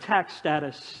away the tax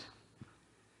status,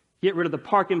 get rid of the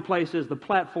parking places, the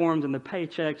platforms, and the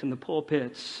paychecks, and the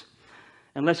pulpits,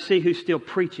 and let's see who's still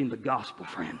preaching the gospel,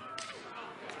 friend.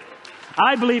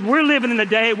 I believe we're living in a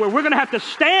day where we're going to have to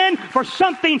stand for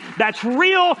something that's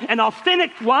real and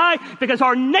authentic. Why? Because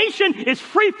our nation is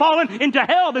free-falling into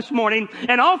hell this morning,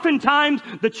 and oftentimes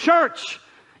the church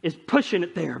is pushing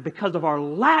it there because of our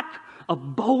lack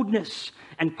of boldness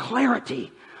and clarity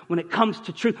when it comes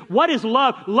to truth. What is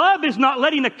love? Love is not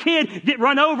letting a kid get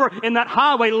run over in that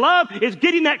highway. Love is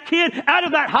getting that kid out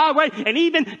of that highway and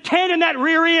even tanning that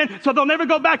rear end so they'll never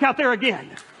go back out there again.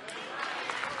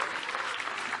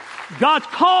 God's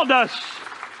called us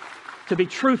to be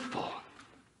truthful.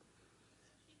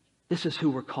 This is who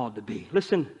we're called to be.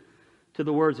 Listen to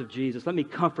the words of Jesus. Let me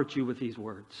comfort you with these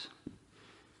words.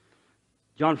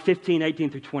 John 15, 18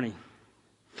 through 20.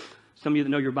 Some of you that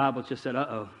know your Bible just said,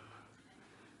 uh-oh.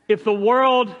 If the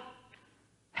world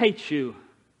hates you,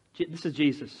 this is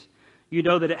Jesus, you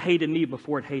know that it hated me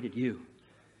before it hated you.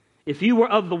 If you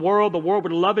were of the world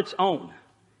would love its own.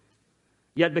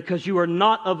 Yet because you are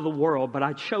not of the world, but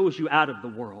I chose you out of the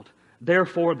world,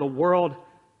 therefore the world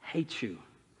hates you.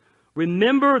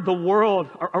 Remember the word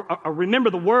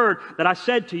that I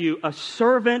said to you, a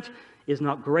servant is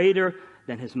not greater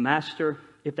than his master.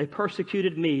 If they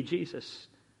persecuted me, Jesus,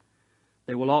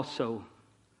 they will also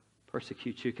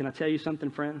persecute you. Can I tell you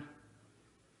something, friend?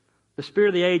 The spirit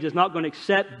of the age is not going to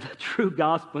accept the true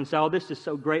gospel and say, oh, this is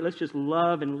so great. Let's just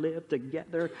love and live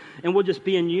together and we'll just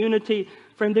be in unity.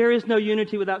 Friend, there is no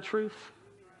unity without truth.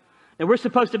 And we're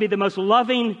supposed to be the most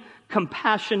loving,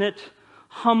 compassionate,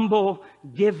 humble,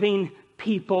 giving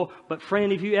people. But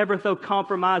friend, if you ever throw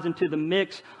compromise into the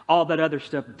mix, all that other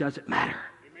stuff doesn't matter.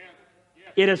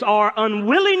 It is our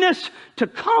unwillingness to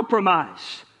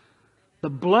compromise the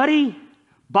bloody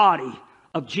body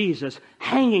of Jesus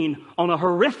hanging on a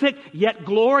horrific yet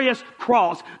glorious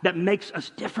cross that makes us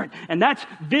different. And that's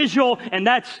visual and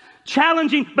that's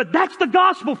challenging, but that's the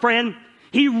gospel, friend.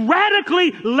 He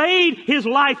radically laid his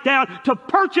life down to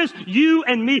purchase you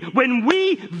and me. When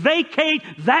we vacate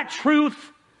that truth,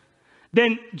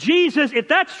 then Jesus, if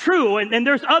that's true, and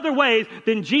there's other ways,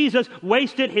 then Jesus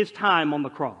wasted his time on the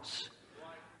cross.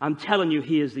 I'm telling you,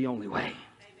 he is the only way.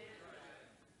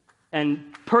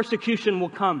 And persecution will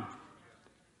come.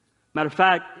 Matter of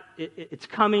fact, it's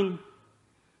coming.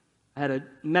 I had a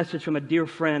message from a dear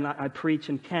friend. I preach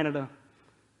in Canada.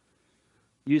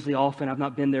 Usually often. I've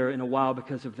not been there in a while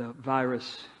because of the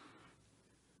virus.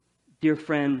 Dear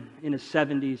friend in his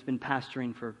 70s, been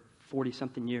pastoring for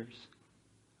 40-something years.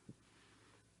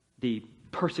 The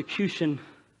persecution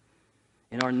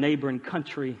in our neighboring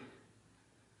country,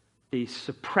 the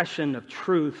suppression of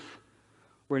truth,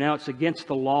 where now it's against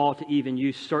the law to even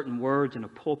use certain words in a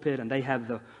pulpit, and they have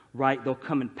the right, they'll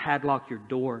come and padlock your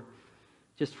door.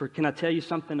 Can I tell you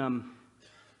something?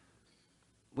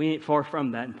 We ain't far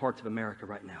from that in parts of America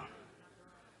right now.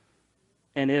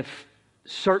 And if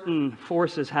certain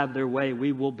forces have their way,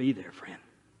 we will be there, friend.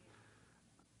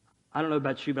 I don't know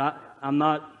about you, but I'm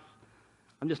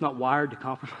just not wired to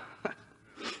compromise.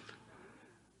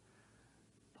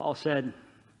 Paul said,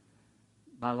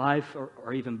 by life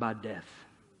or even by death.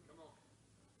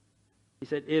 He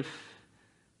said,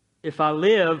 if I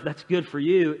live, that's good for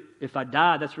you. If I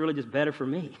die, that's really just better for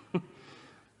me. You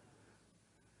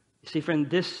see, friend,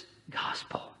 this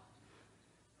gospel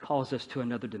calls us to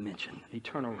another dimension, an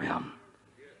eternal realm.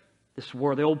 This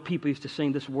world, the old people used to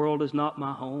sing, this world is not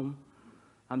my home.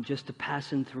 I'm just a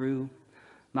passing through.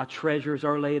 My treasures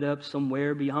are laid up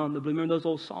somewhere beyond the blue. Remember those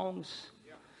old songs?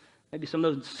 Maybe some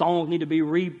of those songs need to be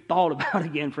rethought about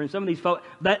again, friends. Some of these folks,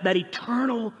 that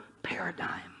eternal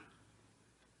paradigm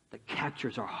that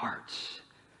captures our hearts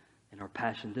and our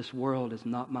passion. This world is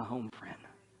not my home, friend.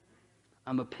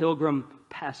 I'm a pilgrim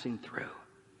passing through.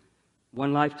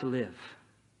 One life to live.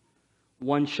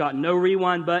 One shot, no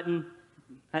rewind button.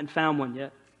 Hadn't found one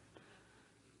yet.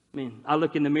 I mean, I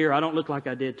look in the mirror, I don't look like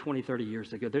I did 20, 30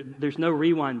 years ago. There's no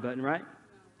rewind button, right?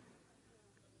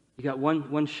 You got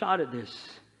one shot at this.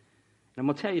 And I'm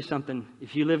going to tell you something.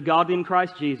 If you live godly in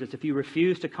Christ Jesus, if you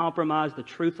refuse to compromise the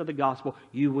truth of the gospel,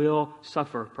 you will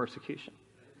suffer persecution.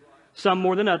 Some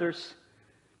more than others.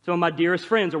 Some of my dearest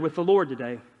friends are with the Lord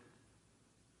today.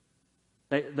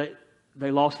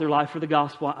 They lost their life for the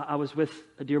gospel. I was with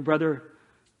a dear brother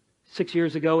 6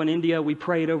 years ago in India. We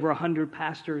prayed over 100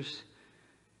 pastors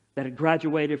that had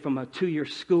graduated from a 2-year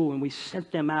school, and we sent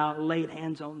them out, laid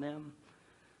hands on them.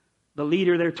 The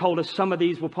leader there told us some of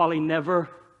these will probably never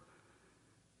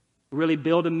really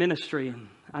build a ministry. And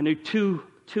I knew two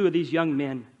of these young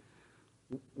men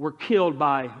were killed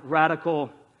by radical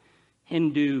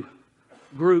Hindu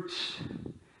groups.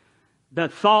 The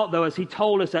thought, though, as he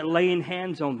told us that laying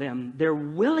hands on them, their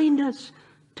willingness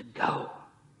to go,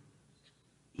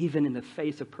 even in the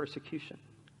face of persecution.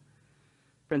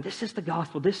 Friend, this is the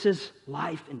gospel. This is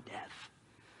life and death.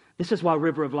 This is why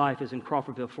River of Life is in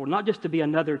Crawfordville, Florida. Not just to be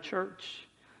another church.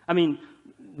 I mean,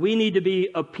 we need to be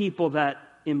a people that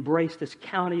embrace this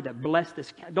county, that bless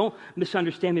this county. Don't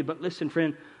misunderstand me, but listen,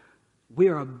 friend. We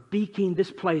are a beacon.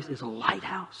 This place is a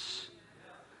lighthouse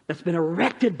that's been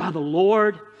erected by the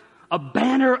Lord. A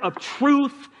banner of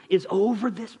truth is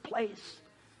over this place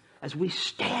as we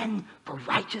stand for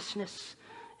righteousness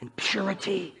and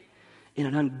purity in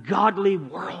an ungodly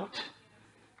world.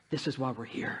 This is why we're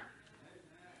here.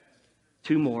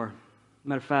 2 more.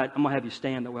 Matter of fact, I'm going to have you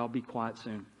stand that way. I'll be quiet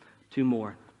soon. 2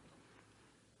 more.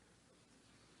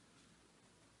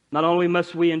 Not only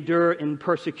must we endure in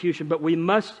persecution, but we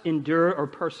must endure or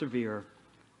persevere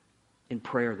in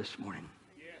prayer this morning.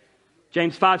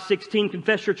 James 5:16,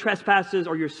 confess your trespasses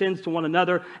or your sins to one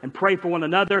another and pray for one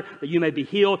another that you may be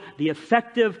healed. The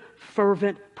effective,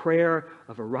 fervent prayer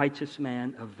of a righteous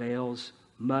man avails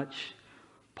much.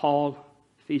 Paul,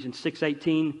 Ephesians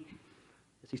 6:18,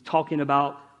 as he's talking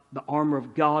about the armor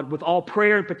of God, with all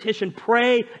prayer and petition,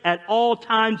 pray at all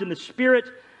times in the Spirit.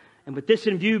 And with this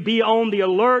in view, be on the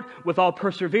alert with all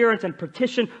perseverance and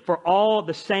petition for all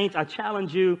the saints. I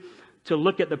challenge you to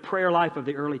look at the prayer life of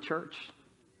the early church.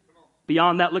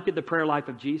 Beyond that, look at the prayer life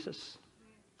of Jesus,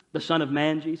 the Son of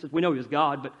Man, Jesus. We know he was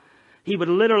God, but he would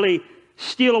literally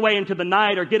steal away into the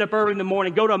night or get up early in the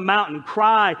morning, go to a mountain,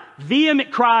 cry,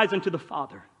 vehement cries unto the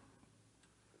Father.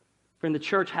 Friend, the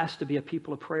church has to be a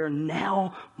people of prayer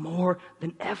now more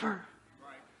than ever.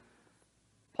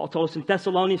 Paul told us in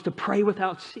Thessalonians to pray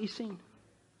without ceasing.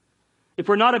 If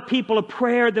we're not a people of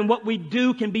prayer, then what we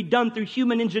do can be done through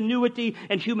human ingenuity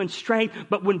and human strength.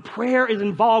 But when prayer is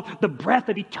involved, the breath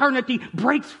of eternity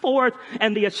breaks forth,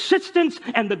 and the assistance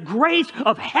and the grace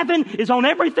of heaven is on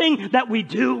everything that we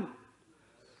do.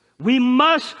 We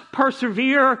must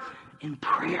persevere in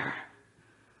prayer.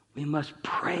 We must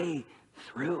pray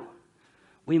through.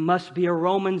 We must be a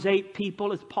Romans 8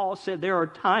 people. As Paul said, there are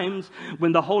times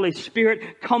when the Holy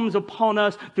Spirit comes upon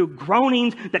us through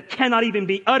groanings that cannot even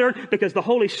be uttered, because the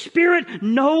Holy Spirit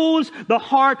knows the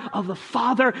heart of the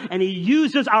Father, and he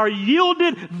uses our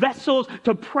yielded vessels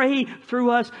to pray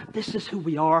through us. This is who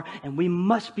we are, and we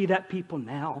must be that people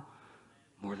now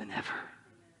more than ever.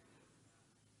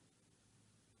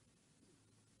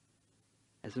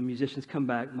 As the musicians come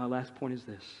back, my last point is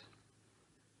this.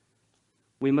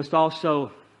 We must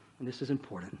also, and this is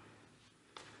important,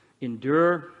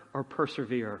 endure or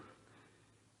persevere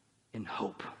in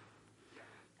hope.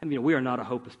 I mean, we are not a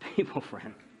hopeless people,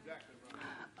 friend.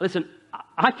 Listen,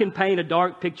 I can paint a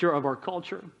dark picture of our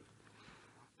culture,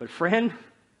 but friend,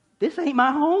 this ain't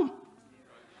my home.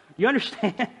 You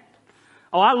understand?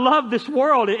 Oh, I love this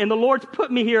world, and the Lord's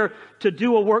put me here to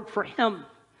do a work for Him.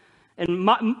 And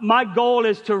my goal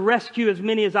is to rescue as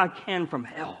many as I can from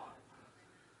hell.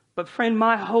 But friend,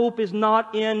 my hope is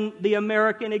not in the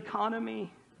American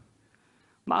economy.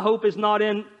 My hope is not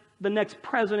in the next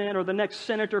president or the next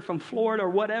senator from Florida or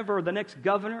whatever, or the next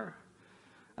governor.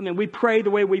 I mean, we pray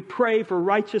the way we pray for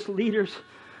righteous leaders.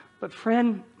 But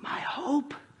friend, my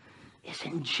hope is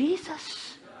in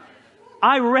Jesus.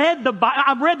 I've read the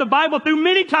Bible through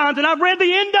many times, and I've read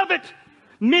the end of it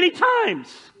many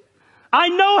times. I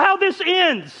know how this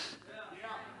ends.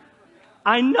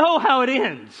 I know how it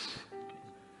ends.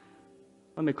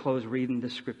 Let me close reading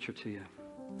this scripture to you.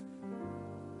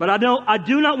 But I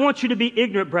do not want you to be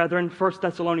ignorant, brethren, 1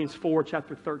 Thessalonians 4,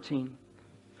 chapter 13,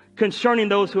 concerning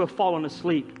those who have fallen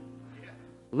asleep,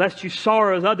 lest you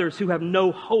sorrow as others who have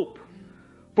no hope.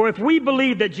 For if we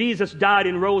believe that Jesus died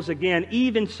and rose again,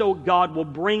 even so God will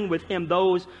bring with Him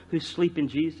those who sleep in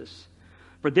Jesus.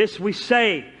 For this we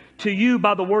say, to you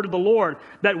by the word of the Lord,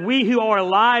 that we who are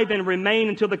alive and remain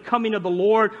until the coming of the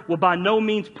Lord will by no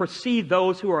means precede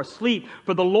those who are asleep.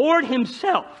 For the Lord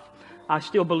himself, I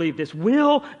still believe this,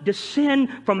 will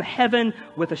descend from heaven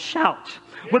with a shout,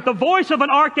 with the voice of an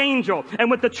archangel, and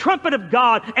with the trumpet of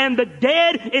God, and the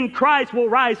dead in Christ will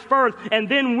rise first. And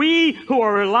then we who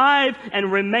are alive and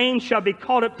remain shall be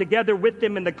caught up together with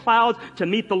them in the clouds to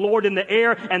meet the Lord in the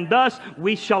air, and thus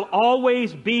we shall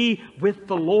always be with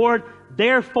the Lord.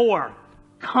 Therefore,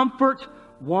 comfort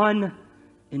one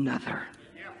another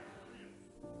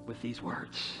with these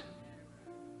words.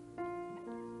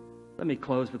 Let me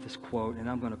close with this quote, and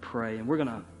I'm going to pray, and we're going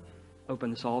to open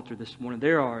this altar this morning.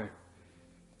 There are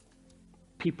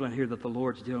people in here that the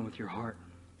Lord's dealing with your heart.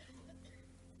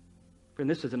 Friend,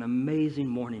 this is an amazing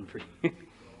morning for you.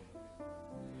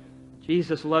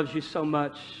 Jesus loves you so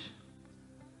much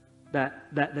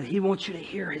that he wants you to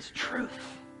hear his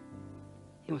truth.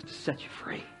 He wants to set you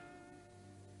free.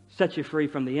 Set you free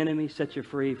from the enemy, set you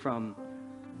free from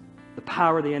the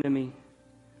power of the enemy,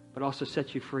 but also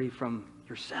set you free from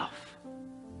yourself.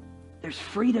 There's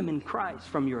freedom in Christ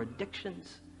from your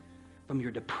addictions, from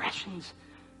your depressions.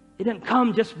 It doesn't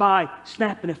come just by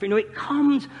snapping a finger. No, it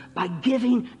comes by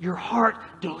giving your heart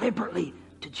deliberately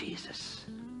to Jesus.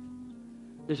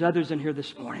 There's others in here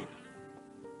this morning.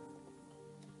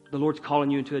 The Lord's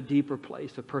calling you into a deeper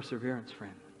place of perseverance,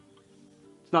 friend.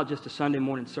 It's not just a Sunday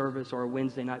morning service or a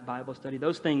Wednesday night Bible study.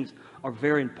 Those things are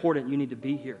very important. You need to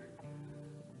be here.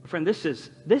 Friend,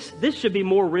 this should be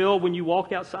more real when you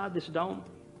walk outside this dome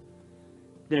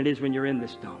than it is when you're in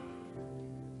this dome.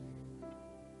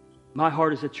 My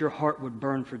heart is that your heart would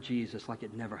burn for Jesus like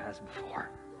it never has before.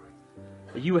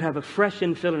 That you would have a fresh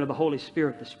infilling of the Holy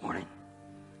Spirit this morning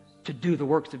to do the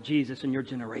works of Jesus in your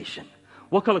generation.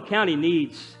 Wakulla County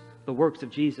needs the works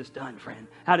of Jesus done, friend.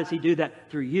 How does he do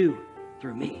that? Through you,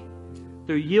 through me.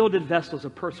 Through yielded vessels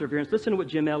of perseverance. Listen to what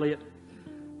Jim Elliot,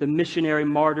 the missionary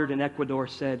martyred in Ecuador,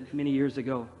 said many years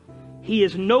ago. He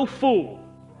is no fool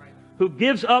who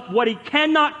gives up what he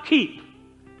cannot keep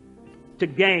to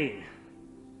gain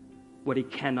what he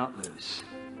cannot lose.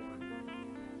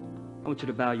 I want you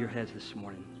to bow your heads this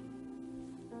morning.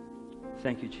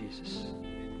 Thank you, Jesus.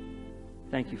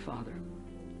 Thank you, Father.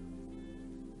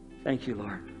 Thank you,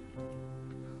 Lord.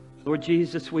 Lord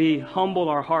Jesus, we humble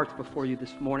our hearts before you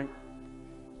this morning.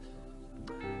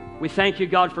 We thank you,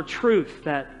 God, for truth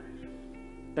that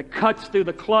cuts through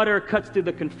the clutter, cuts through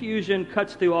the confusion,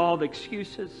 cuts through all the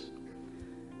excuses,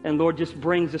 and Lord, just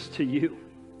brings us to you.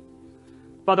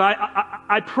 Father,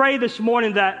 I pray this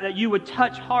morning that you would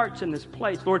touch hearts in this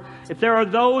place. Lord, if there are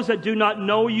those that do not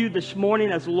know you this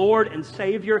morning as Lord and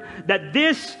Savior, that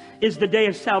this is the day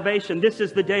of salvation. This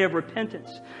is the day of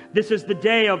repentance. This is the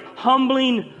day of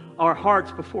humbling our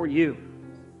hearts before you.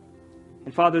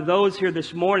 And Father, those here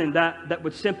this morning that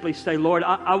would simply say, Lord,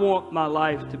 I want my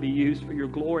life to be used for your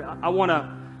glory. I want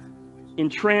to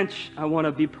entrench. I want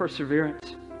to be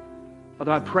perseverant.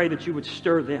 Father, I pray that you would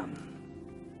stir them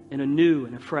in a new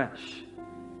and a fresh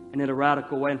and in a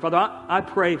radical way. And Father, I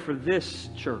pray for this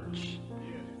church,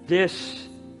 this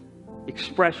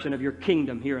expression of your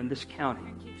kingdom here in this county.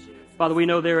 Father, we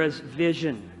know there is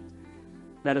vision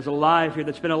that is alive here,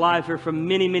 that's been alive here for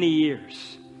many, many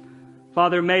years.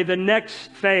 Father, may the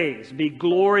next phase be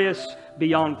glorious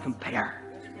beyond compare.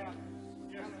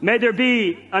 May there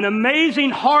be an amazing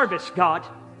harvest, God.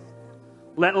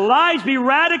 Let lives be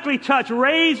radically touched.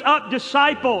 Raise up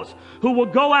disciples who will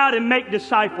go out and make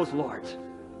disciples, Lord.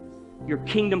 Your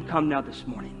kingdom come now this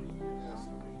morning.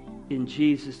 In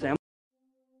Jesus' name.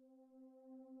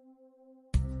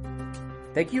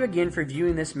 Thank you again for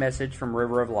viewing this message from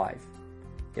River of Life.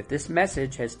 If this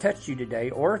message has touched you today,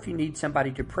 or if you need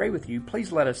somebody to pray with you,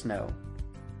 please let us know.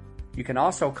 You can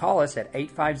also call us at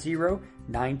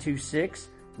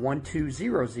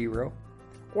 850-926-1200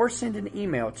 or send an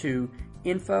email to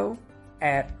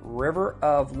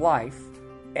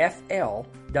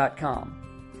info@riveroflifefl.com.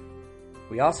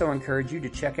 We also encourage you to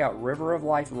check out River of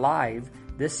Life live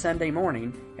this Sunday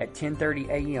morning at 10:30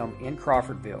 a.m. in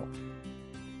Crawfordville.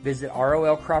 Visit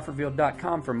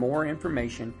rolcrawfordville.com for more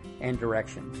information and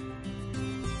directions.